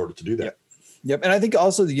style in order to do that. Yep. And I think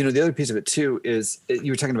also, you know, the other piece of it too is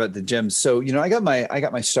you were talking about the gyms. So, you know, I got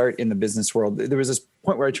my start in the business world. There was this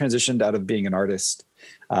point where I transitioned out of being an artist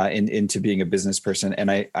into being a business person.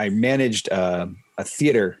 And I managed a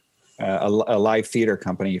theater, a live theater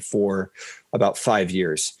company for about 5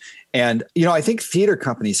 years. And, you know, I think theater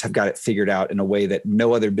companies have got it figured out in a way that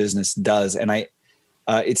no other business does. And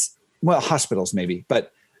hospitals maybe,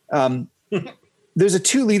 but there's a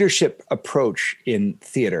two leadership approach in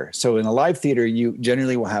theater. So in a live theater, you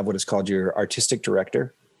generally will have what is called your artistic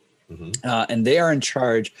director. And they are in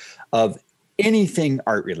charge of anything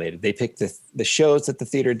art related. They pick the shows that the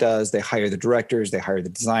theater does. They hire the directors. They hire the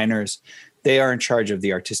designers. They are in charge of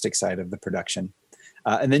the artistic side of the production.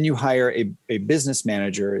 And then you hire a business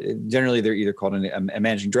manager. Generally, they're either called a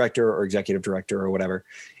managing director or executive director or whatever.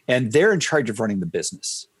 And they're in charge of running the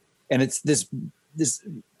business. And it's this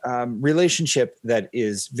relationship that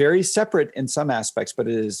is very separate in some aspects, but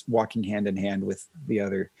it is walking hand in hand with the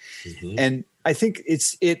other. And I think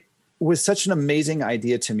it was such an amazing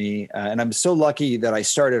idea to me. And I'm so lucky that I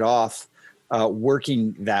started off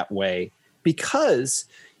working that way, because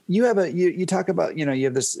you have you talk about, you know, you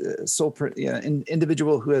have this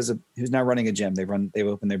individual who's now running a gym. They've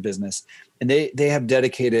opened their business, and they have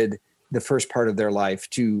dedicated the first part of their life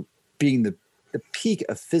to being the peak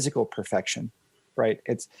of physical perfection. Right.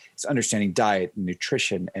 It's understanding diet and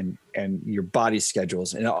nutrition and your body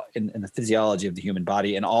schedules and the physiology of the human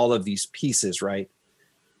body and all of these pieces. Right.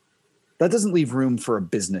 That doesn't leave room for a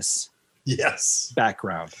business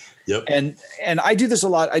background. Yep. And I do this a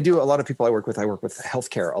lot. I do a lot of people I work with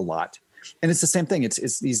healthcare a lot. And it's the same thing.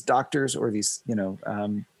 It's these doctors or these, you know,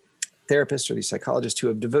 therapists or these psychologists who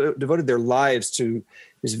have devoted their lives to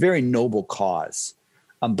this very noble cause.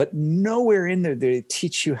 But nowhere in there they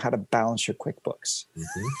teach you how to balance your QuickBooks.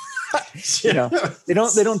 You know,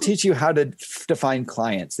 they don't teach you how to define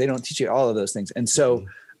clients. They don't teach you all of those things. And so,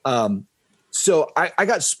 I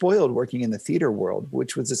got spoiled working in the theater world,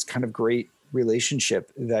 which was this kind of great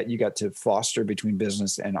relationship that you got to foster between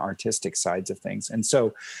business and artistic sides of things. And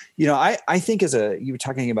so, you know, I think you were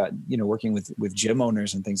talking about, you know, working with gym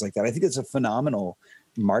owners and things like that. I think it's a phenomenal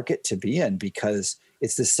market to be in, because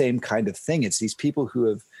it's the same kind of thing. It's these people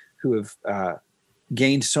who have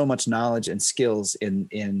gained so much knowledge and skills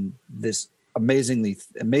in this amazing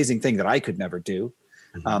thing that I could never do.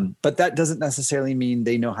 But that doesn't necessarily mean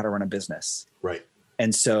they know how to run a business. Right.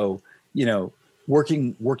 And so, you know,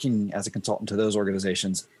 working as a consultant to those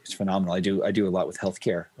organizations is phenomenal. I do a lot with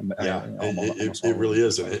healthcare. It really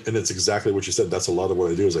is. And it's exactly what you said. That's a lot of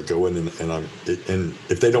what I do is I go in and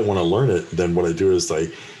if they don't want to learn it, then what I do is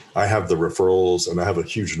I have the referrals, and I have a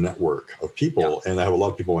huge network of people, and I have a lot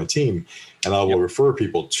of people on my team, and I will refer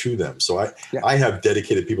people to them. So I have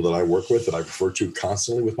dedicated people that I work with that I refer to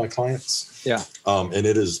constantly with my clients. Yeah. And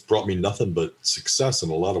it has brought me nothing but success in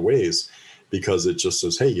a lot of ways, because it just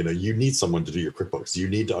says, hey, you know, you need someone to do your QuickBooks. You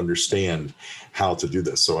need to understand how to do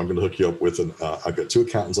this. So I'm going to hook you up with I've got 2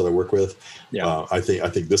 accountants that I work with. Yeah. I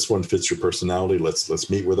think this one fits your personality. Let's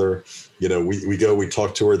meet with her. You know, we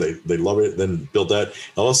talk to her. They love it. Then build that.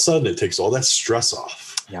 And all of a sudden it takes all that stress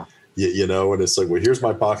off. Yeah. You know, and it's like, well, here's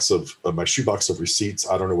my my shoebox of receipts.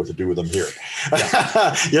 I don't know what to do with them here.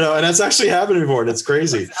 Yeah. You know, and that's actually happened before, and it's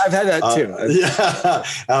crazy. I've had that too.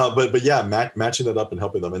 But yeah, matching that up and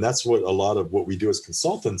helping them. And that's what a lot of what we do as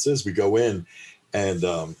consultants is. We go in and,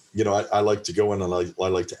 you know, I like to go in and I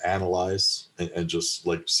like to analyze and just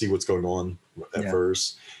like see what's going on at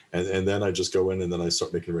first. And then I just go in and then I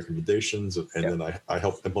start making recommendations, and then I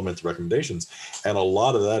help implement the recommendations. And a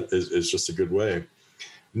lot of that is just a good way.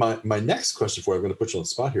 My next question for you, I'm going to put you on the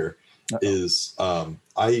spot here, Uh-oh. is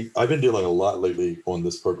I've been dealing a lot lately on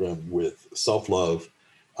this program with self-love,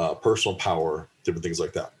 personal power, different things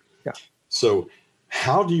like that. Yeah. So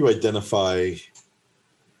how do you identify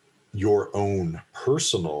your own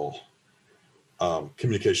personal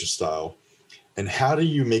communication style, and how do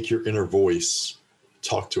you make your inner voice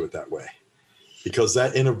talk to it that way? Because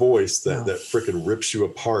that inner voice that freaking rips you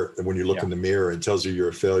apart, and when you look in the mirror and tells you you're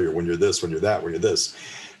a failure, when you're this, when you're that, when you're this,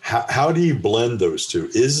 how do you blend those two?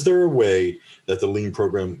 Is there a way that the Lean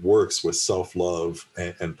program works with self-love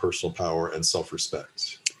and personal power and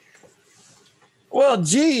self-respect? Well,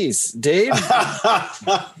 geez, Dave,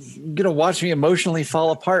 you're going to watch me emotionally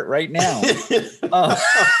fall apart right now.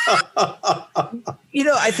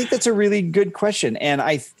 I think that's a really good question. And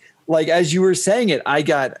as you were saying it,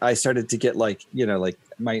 I started to get I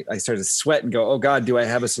started to sweat and go, oh God, do I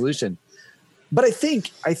have a solution? But I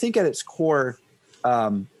think at its core,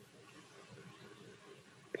 part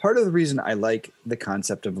of the reason I like the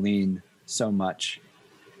concept of Lean so much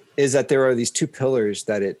is that there are these two pillars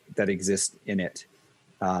that exist in it.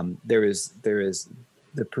 There is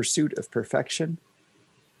the pursuit of perfection,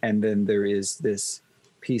 and then there is this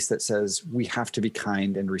piece that says we have to be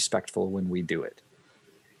kind and respectful when we do it.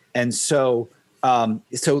 And so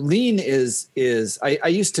Lean is I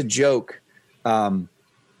used to joke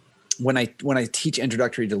when I teach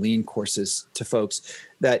introductory to Lean courses to folks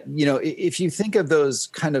that, if you think of those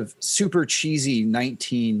kind of super cheesy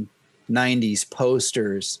 1990s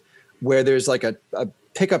posters where there's like a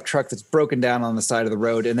pickup truck that's broken down on the side of the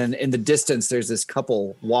road, and then in the distance there's this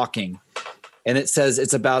couple walking, and it says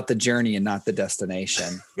it's about the journey and not the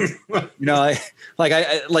destination. That's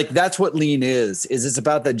what Lean is it's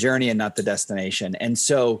about the journey and not the destination. And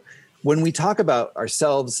so when we talk about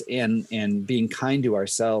ourselves and being kind to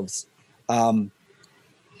ourselves, the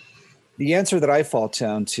answer that I fall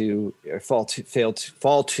to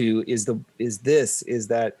is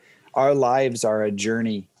that our lives are a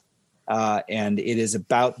journey, and it is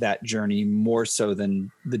about that journey more so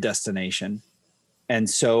than the destination. And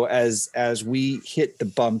so as we hit the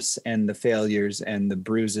bumps and the failures and the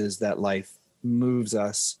bruises that life moves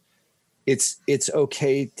us, it's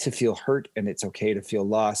okay to feel hurt, and it's okay to feel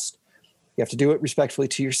lost. You have to do it respectfully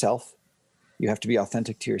to yourself. You have to be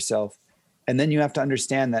authentic to yourself. And then you have to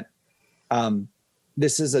understand that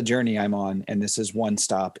this is a journey I'm on, and this is one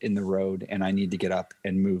stop in the road, and I need to get up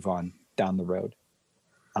and move on down the road.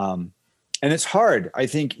 And it's hard. I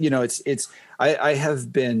think, I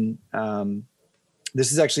have been,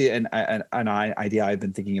 this is actually an idea I've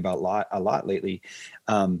been thinking about a lot lately.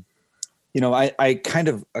 I kind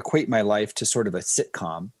of equate my life to sort of a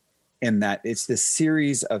sitcom, in that it's this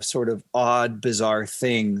series of sort of odd, bizarre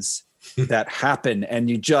things that happen, and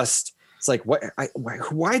it's like,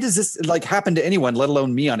 why does this happen to anyone, let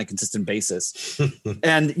alone me, on a consistent basis?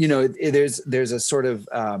 And there's a sort of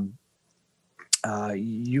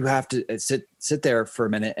you have to sit there for a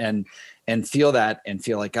minute and feel that, and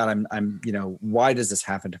feel like, God, I'm why does this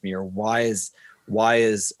happen to me, or why is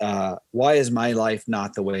my life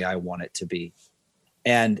not the way I want it to be?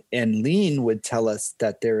 And Lean would tell us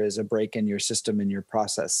that there is a break in your system, in your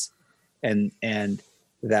process, and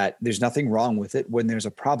that there's nothing wrong with it. When there's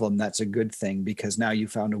a problem, that's a good thing, because now you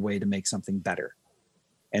found a way to make something better.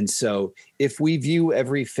 And so if we view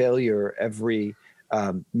every failure, every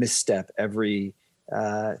misstep, every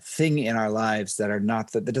thing in our lives that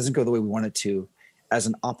doesn't go the way we want it to, as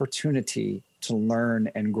an opportunity to learn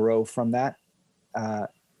and grow from that,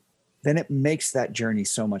 then it makes that journey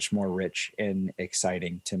so much more rich and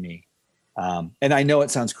exciting to me. And I know it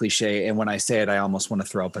sounds cliche, and when I say it, I almost want to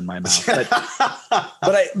throw up in my mouth,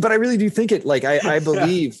 but I really do think it. I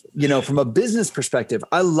believe, from a business perspective,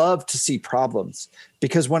 I love to see problems,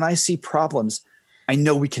 because when I see problems, I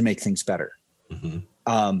know we can make things better. Mm-hmm.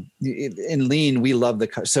 In Lean, we love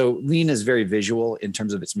so Lean is very visual in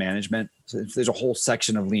terms of its management. So there's a whole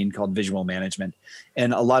section of Lean called visual management.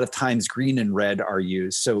 And a lot of times green and red are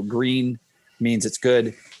used. So green means it's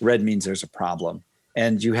good. Red means there's a problem.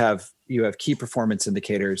 And you have key performance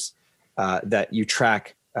indicators that you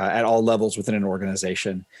track at all levels within an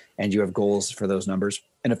organization. And you have goals for those numbers.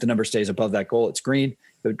 And if the number stays above that goal, it's green.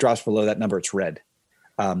 If it drops below that number, it's red.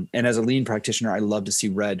 And as a Lean practitioner, I love to see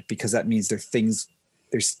red, because that means there's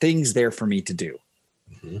things there for me to do.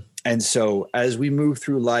 Mm-hmm. And so as we move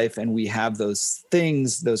through life and we have those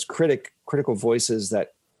things, those critical voices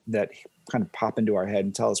that kind of pop into our head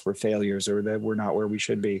and tell us we're failures, or that we're not where we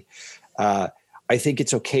should be, I think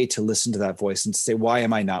it's okay to listen to that voice and say, why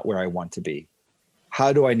am I not where I want to be?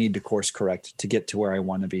 How do I need to course correct to get to where I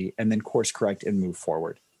want to be? And then course correct and move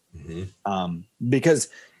forward. Mm-hmm. Because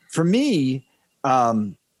for me,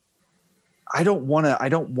 I don't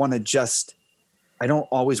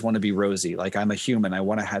always want to be rosy. Like, I'm a human. I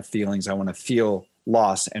want to have feelings. I want to feel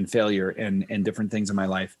loss and failure and different things in my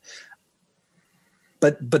life.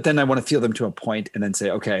 But then I want to feel them to a point and then say,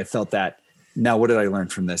 okay, I felt that. Now, what did I learn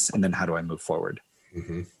from this? And then how do I move forward?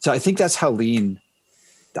 Mm-hmm. So I think that's how lean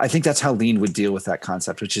would deal with that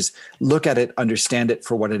concept, which is look at it, understand it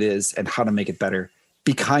for what it is and how to make it better.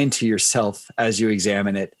 Be kind to yourself as you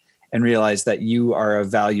examine it and realize that you are a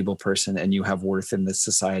valuable person and you have worth in this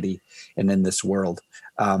society and in this world.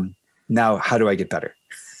 Now, how do I get better?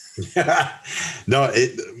 No,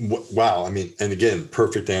 wow. I mean, and again,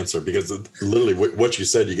 perfect answer, because literally what you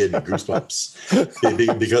said, you gave me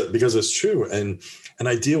goosebumps because it's true. And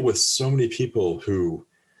I deal with so many people who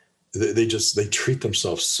they treat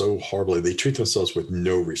themselves so horribly. They treat themselves with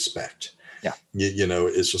no respect. Yeah.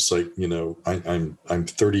 It's just like, I'm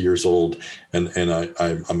 30 years old and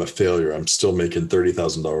I'm a failure. I'm still making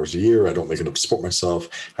 $30,000 a year. I don't make enough to support myself.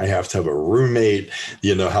 I have to have a roommate.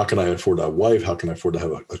 How can I afford a wife? How can I afford to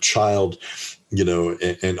have a child?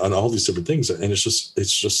 And on all these different things. And it's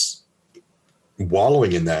just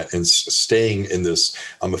wallowing in that and staying in this,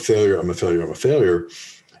 I'm a failure.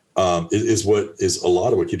 Is a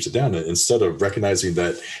lot of what keeps it down. And instead of recognizing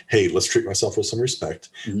that, hey, let's treat myself with some respect.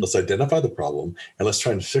 Mm-hmm. Let's identify the problem and let's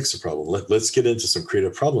try and fix the problem. Let's get into some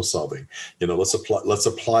creative problem solving. Let's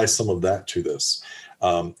apply some of that to this.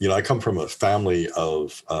 I come from a family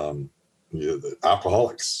of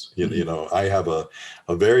alcoholics. Mm-hmm. I have a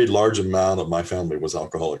very large amount of my family was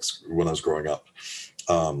alcoholics when I was growing up.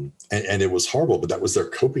 And it was horrible, but that was their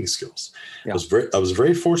coping skills. Yeah. I was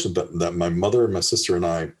very fortunate that my mother and my sister and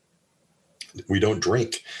I, we don't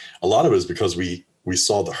drink. A lot of it is because we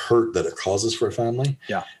saw the hurt that it causes for a family.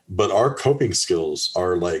 Yeah. But our coping skills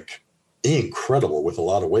are like incredible with a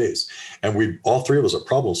lot of ways. And all three of us are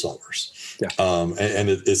problem solvers. Yeah. And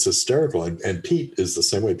it's hysterical. And Pete is the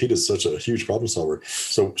same way. Pete is such a huge problem solver.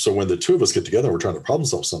 So when the two of us get together, we're trying to problem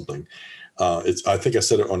solve something. I think I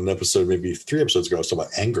said it on an episode, maybe 3 episodes ago, I was talking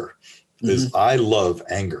about anger. Mm-hmm. I love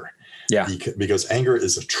anger. Yeah. Because anger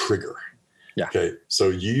is a trigger. Yeah. Okay. So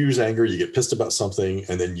you use anger, you get pissed about something,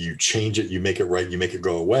 and then you change it, you make it right, you make it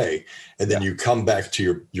go away. And then you come back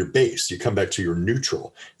to your base, you come back to your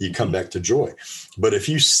neutral, you come back to joy. But if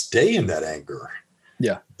you stay in that anger,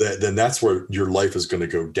 then that's where your life is going to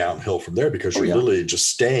go downhill from there, because you're literally just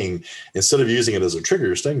staying, instead of using it as a trigger,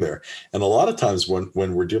 you're staying there. And a lot of times when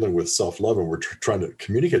we're dealing with self-love and we're trying to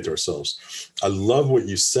communicate to ourselves, I love what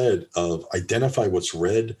you said of identify what's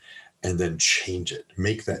red and then change it,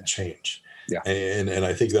 make that change. Yeah. And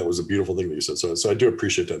I think that was a beautiful thing that you said. So I do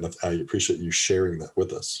appreciate that. And I appreciate you sharing that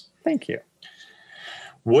with us. Thank you.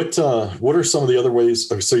 What are some of the other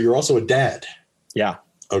ways? So you're also a dad. Yeah.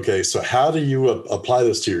 Okay. So how do you apply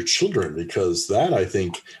this to your children? Because that, I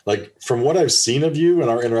think, like from what I've seen of you and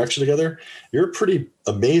our interaction together, you're a pretty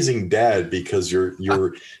amazing dad, because you're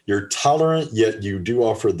tolerant, yet you do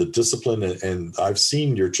offer the discipline. And I've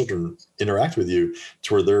seen your children interact with you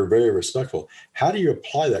to where they're very respectful. How do you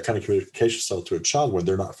apply that kind of communication style to a child when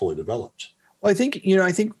they're not fully developed? Well, I think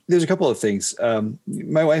there's a couple of things.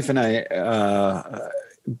 My wife and I,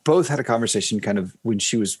 both had a conversation kind of when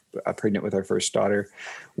she was pregnant with our first daughter,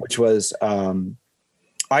 which was,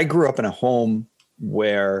 I grew up in a home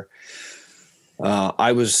where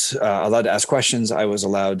I was allowed to ask questions. I was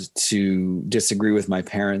allowed to disagree with my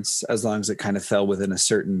parents as long as it kind of fell within a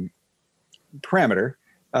certain parameter.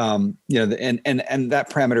 And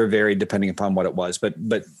that parameter varied depending upon what it was. But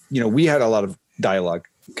we had a lot of dialogue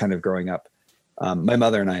kind of growing up, my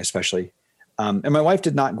mother and I especially. And my wife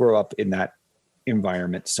did not grow up in that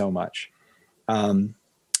environment so much.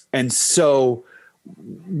 And so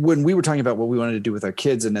when we were talking about what we wanted to do with our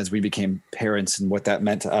kids, and as we became parents and what that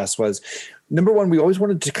meant to us, was number one, we always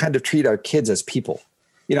wanted to kind of treat our kids as people,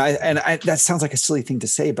 that sounds like a silly thing to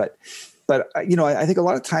say, but I think a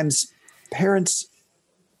lot of times parents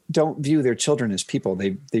don't view their children as people.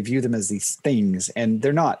 They view them as these things, and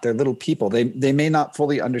they're not. They're little people. They may not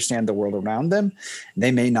fully understand the world around them.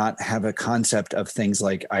 They may not have a concept of things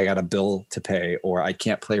like, I got a bill to pay, or I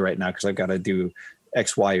can't play right now because I've got to do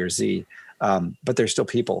X, Y, or Z. But they're still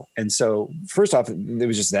people. And so first off, there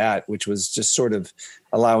was just that, which was just sort of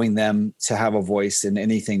allowing them to have a voice in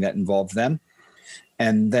anything that involved them.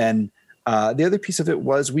 And then the other piece of it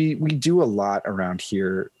was we do a lot around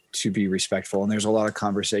here to be respectful. And there's a lot of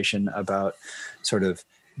conversation about sort of,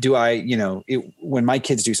 when my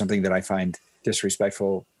kids do something that I find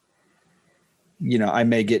disrespectful, I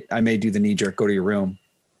may do the knee jerk, go to your room.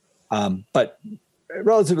 But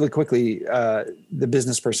relatively quickly, the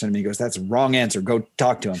business person in me goes, "That's a wrong answer. Go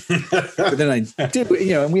talk to him." But then I do,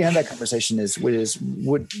 and we had that conversation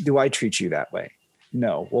do I treat you that way?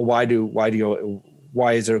 No. Well,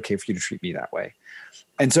 why is it okay for you to treat me that way?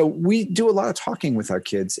 And so we do a lot of talking with our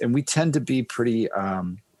kids, and we tend to be pretty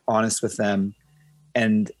honest with them.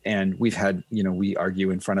 And we've had, we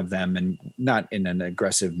argue in front of them, and not in an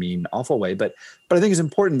aggressive, mean, awful way, but I think it's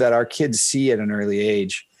important that our kids see at an early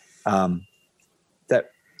age that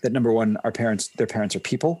number one, their parents are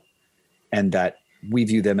people, and that we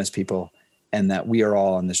view them as people, and that we are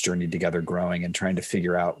all on this journey together, growing and trying to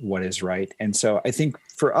figure out what is right. And so I think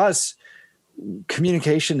for us,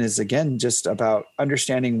 communication is, again, just about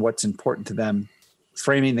understanding what's important to them,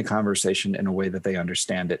 framing the conversation in a way that they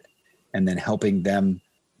understand it, and then helping them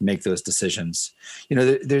make those decisions.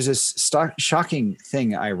 There's this shocking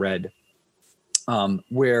thing I read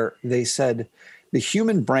where they said the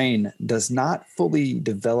human brain does not fully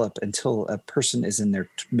develop until a person is in their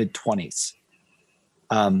mid-20s,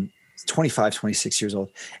 25, 26 years old.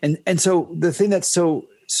 And so the thing that's so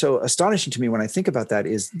astonishing to me when I think about that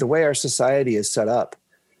is the way our society is set up.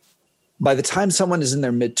 By the time someone is in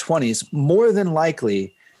their mid-20s, more than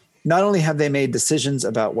likely, not only have they made decisions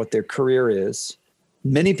about what their career is,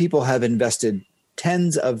 many people have invested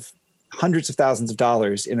tens of hundreds of thousands of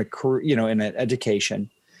dollars in a career, in an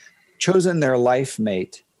education, chosen their life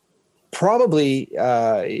mate, probably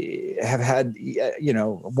have had,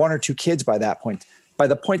 one or two kids by that point. By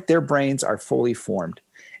the point their brains are fully formed.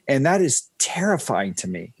 And that is terrifying to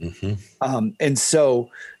me. Mm-hmm. And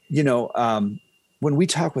so, when we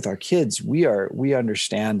talk with our kids, we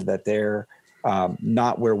understand that they're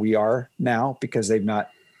not where we are now, because they've not,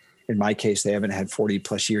 in my case, they haven't had 40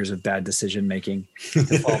 plus years of bad decision making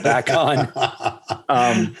to fall back on,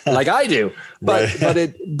 like I do. But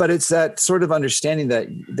right. but it's that sort of understanding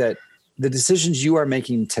that the decisions you are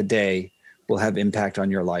making today will have impact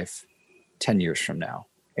on your life 10 years from now.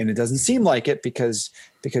 And it doesn't seem like it because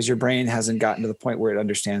your brain hasn't gotten to the point where it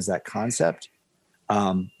understands that concept.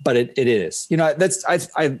 But it is, that's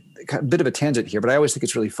I a bit of a tangent here, but I always think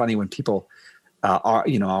it's really funny when people are,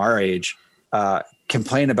 our age,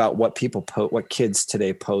 complain about what what kids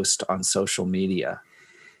today post on social media.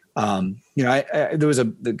 There was a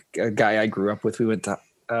guy I grew up with. We went to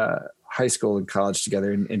high school and college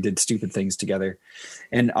together and did stupid things together.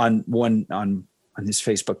 And on his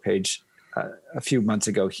Facebook page a few months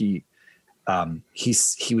ago, he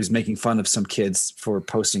was making fun of some kids for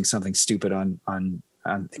posting something stupid on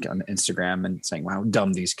Instagram and saying, "Wow, how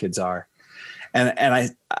dumb these kids are." And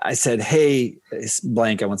I said, "Hey, it's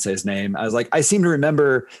blank, I won't say his name." I was like, "I seem to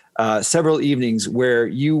remember several evenings where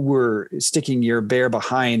you were sticking your bare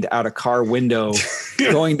behind out a car window,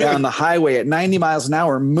 going down the highway at 90 miles an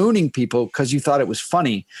hour, mooning people because you thought it was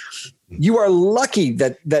funny. You are lucky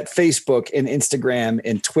that Facebook and Instagram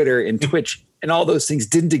and Twitter and Twitch and all those things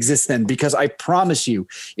didn't exist then, because I promise you,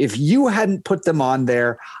 if you hadn't put them on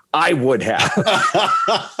there, I would have."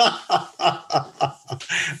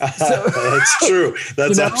 That's true.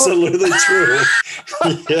 That's absolutely true.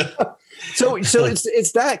 Yeah. So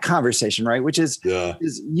it's that conversation, right? Which is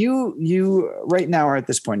you right now are at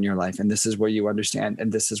this point in your life, and this is where you understand,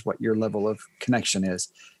 and this is what your level of connection is.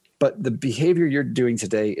 But the behavior you're doing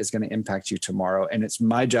today is going to impact you tomorrow. And it's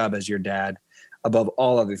my job as your dad, above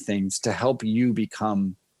all other things, to help you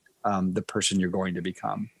become the person you're going to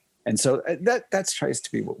become. And so that tries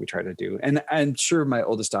to be what we try to do. And I'm sure my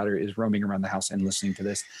oldest daughter is roaming around the house and listening to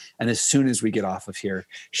this. And as soon as we get off of here,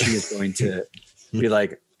 she is going to be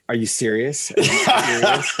like, "Are you serious? Are you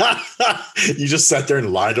serious?" You just sat there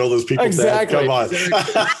and lied to all those people. Exactly. Come on.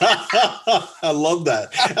 I love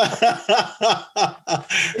that.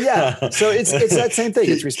 Yeah. So it's that same thing.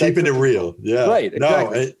 It's respect. Keeping it real. Yeah. Right.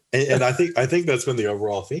 Exactly. No, and I think that's been the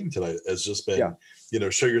overall theme tonight. Has just been,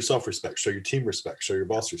 show your self-respect, show your team respect, show your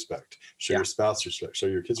boss respect, show your spouse respect, show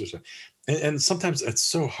your kids respect. And sometimes it's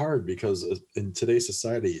so hard because in today's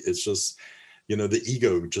society, it's just, the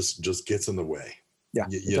ego just gets in the way. Yeah,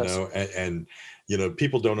 and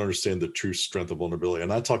people don't understand the true strength of vulnerability.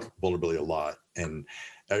 And I talk vulnerability a lot, and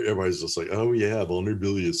everybody's just like, "Oh yeah,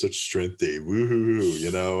 vulnerability is such strength, Dave.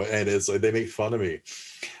 Woohoo!" And it's like they make fun of me.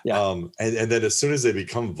 Yeah. And then as soon as they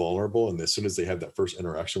become vulnerable, and as soon as they have that first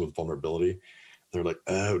interaction with vulnerability, they're like,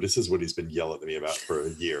 "Oh, this is what he's been yelling at me about for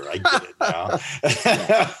a year. I get it now."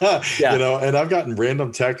 Yeah. And I've gotten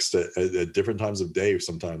random texts at different times of day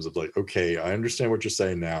sometimes of like, "Okay, I understand what you're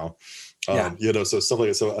saying now." So stuff like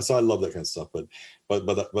that. So I love that kind of stuff, but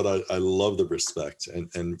I love the respect,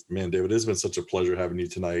 and man, David, it has been such a pleasure having you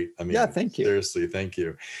tonight. I mean, thank you. Seriously, thank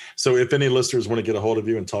you. So if any listeners want to get a hold of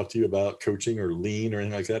you and talk to you about coaching or lean or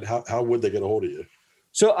anything like that, how would they get a hold of you?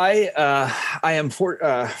 So I am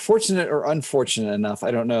fortunate or unfortunate enough,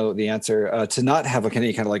 I don't know the answer, to not have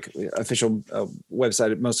any kind of like official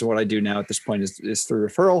website. Most of what I do now at this point is through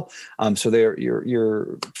referral. So they're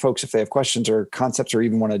your folks, if they have questions or concepts or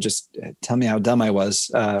even want to just tell me how dumb I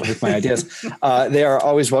was with my ideas, they are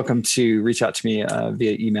always welcome to reach out to me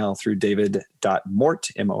via email through david.mort,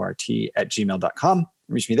 M-O-R-T, @gmail.com.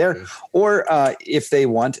 Reach me there. Okay. Or if they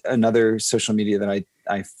want another social media that I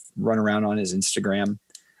run around on is Instagram.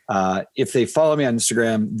 If they follow me on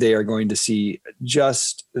Instagram, they are going to see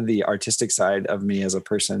just the artistic side of me as a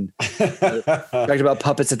person. Talked about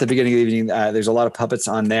puppets at the beginning of the evening. There's a lot of puppets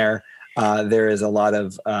on there. There is a lot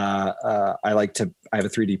of I have a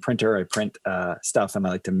 3D printer. I print stuff, and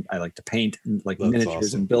I like to paint like that's miniatures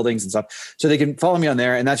awesome. And buildings and stuff. So they can follow me on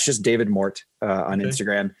there, and that's just David Mort on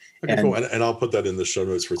Instagram. Okay, cool. And I'll put that in the show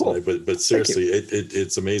notes for tonight. But seriously,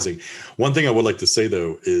 it's amazing. One thing I would like to say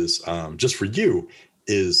though is just for you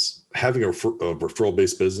is having a referral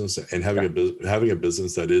based business and having a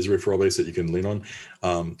business that is referral based that you can lean on.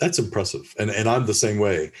 That's impressive. And I'm the same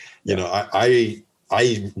way. You know,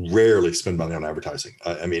 I rarely spend money on advertising.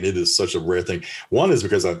 I mean, it is such a rare thing. One is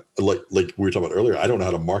because I like we were talking about earlier, I don't know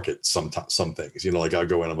how to market some things, you know, like I'll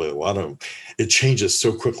go in and be like, well, it changes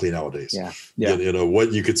so quickly nowadays. Yeah. You know,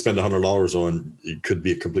 what you could spend $100 on, it could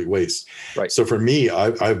be a complete waste. Right. So for me,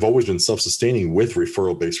 I've always been self-sustaining with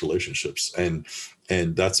referral-based relationships.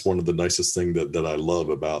 And that's one of the nicest things that I love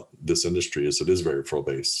about this industry is it is very referral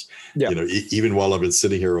based. Yeah. You know, even while I've been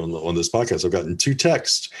sitting here on this podcast, I've gotten 2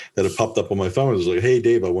 texts that have popped up on my phone. It's like, hey,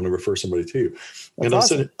 Dave, I want to refer somebody to you. That's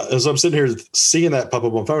and awesome. I'm sitting here seeing that pop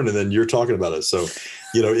up on my phone, and then you're talking about it. So,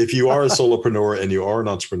 you know, if you are a solopreneur and you are an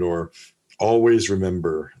entrepreneur, always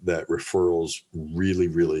remember that referrals really,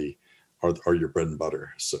 really are your bread and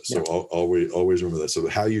butter. So always remember that. So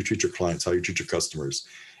how you treat your clients, how you treat your customers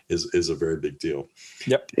is a very big deal.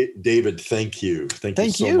 Yep. David, thank you. Thank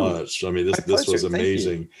you so much. I mean, this was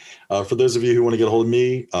amazing. For those of you who want to get a hold of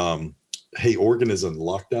me, hey, Oregon is in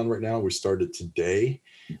lockdown right now. We started today.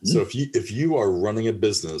 Mm-hmm. So if you are running a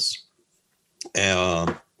business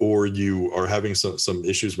or you are having some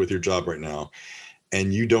issues with your job right now,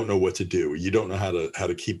 and you don't know what to do, you don't know how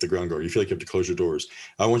to keep the ground going, you feel like you have to close your doors,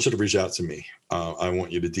 I want you to reach out to me. I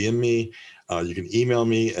want you to DM me. You can email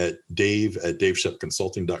me at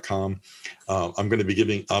dave@daveshepconsulting.com.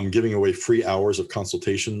 I'm giving away free hours of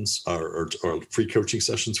consultations or free coaching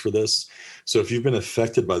sessions for this. So if you've been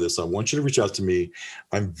affected by this, I want you to reach out to me.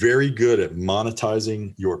 I'm very good at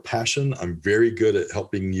monetizing your passion. I'm very good at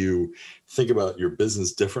helping you think about your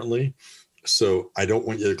business differently. So I don't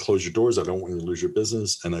want you to close your doors. I don't want you to lose your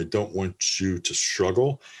business. And I don't want you to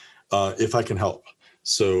struggle if I can help.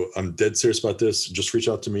 So I'm dead serious about this. Just reach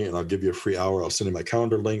out to me and I'll give you a free hour. I'll send you my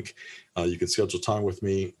calendar link. You can schedule time with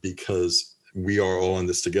me because we are all in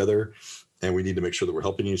this together and we need to make sure that we're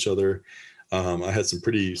helping each other. I had some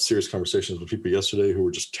pretty serious conversations with people yesterday who were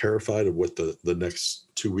just terrified of what the next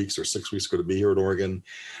 2 weeks or 6 weeks are going to be here in Oregon.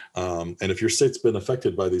 And if your state's been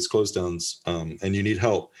affected by these close downs and you need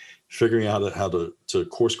help figuring out how to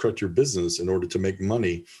course correct your business in order to make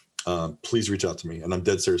money, please reach out to me. And I'm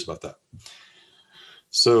dead serious about that.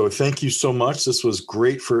 So thank you so much. This was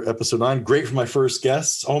great for episode 9. Great for my first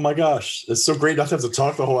guest. Oh my gosh. It's so great not to have to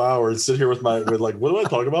talk the whole hour and sit here with like, what do I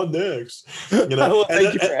talk about next? You know, well,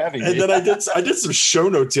 thank you for having me. And then I did some show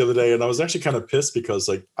notes the other day and I was actually kind of pissed because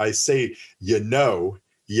like I say, you know,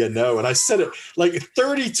 and I said it like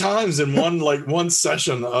 30 times in one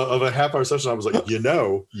session of a half-hour session. I was like, you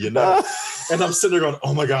know, and I'm sitting there going,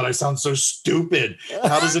 oh my God, I sound so stupid.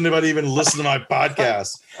 How does anybody even listen to my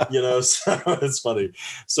podcast? You know, so it's funny.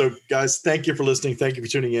 So guys, thank you for listening. Thank you for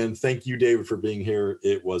tuning in. Thank you, David, for being here.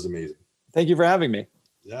 It was amazing. Thank you for having me.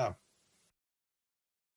 Yeah.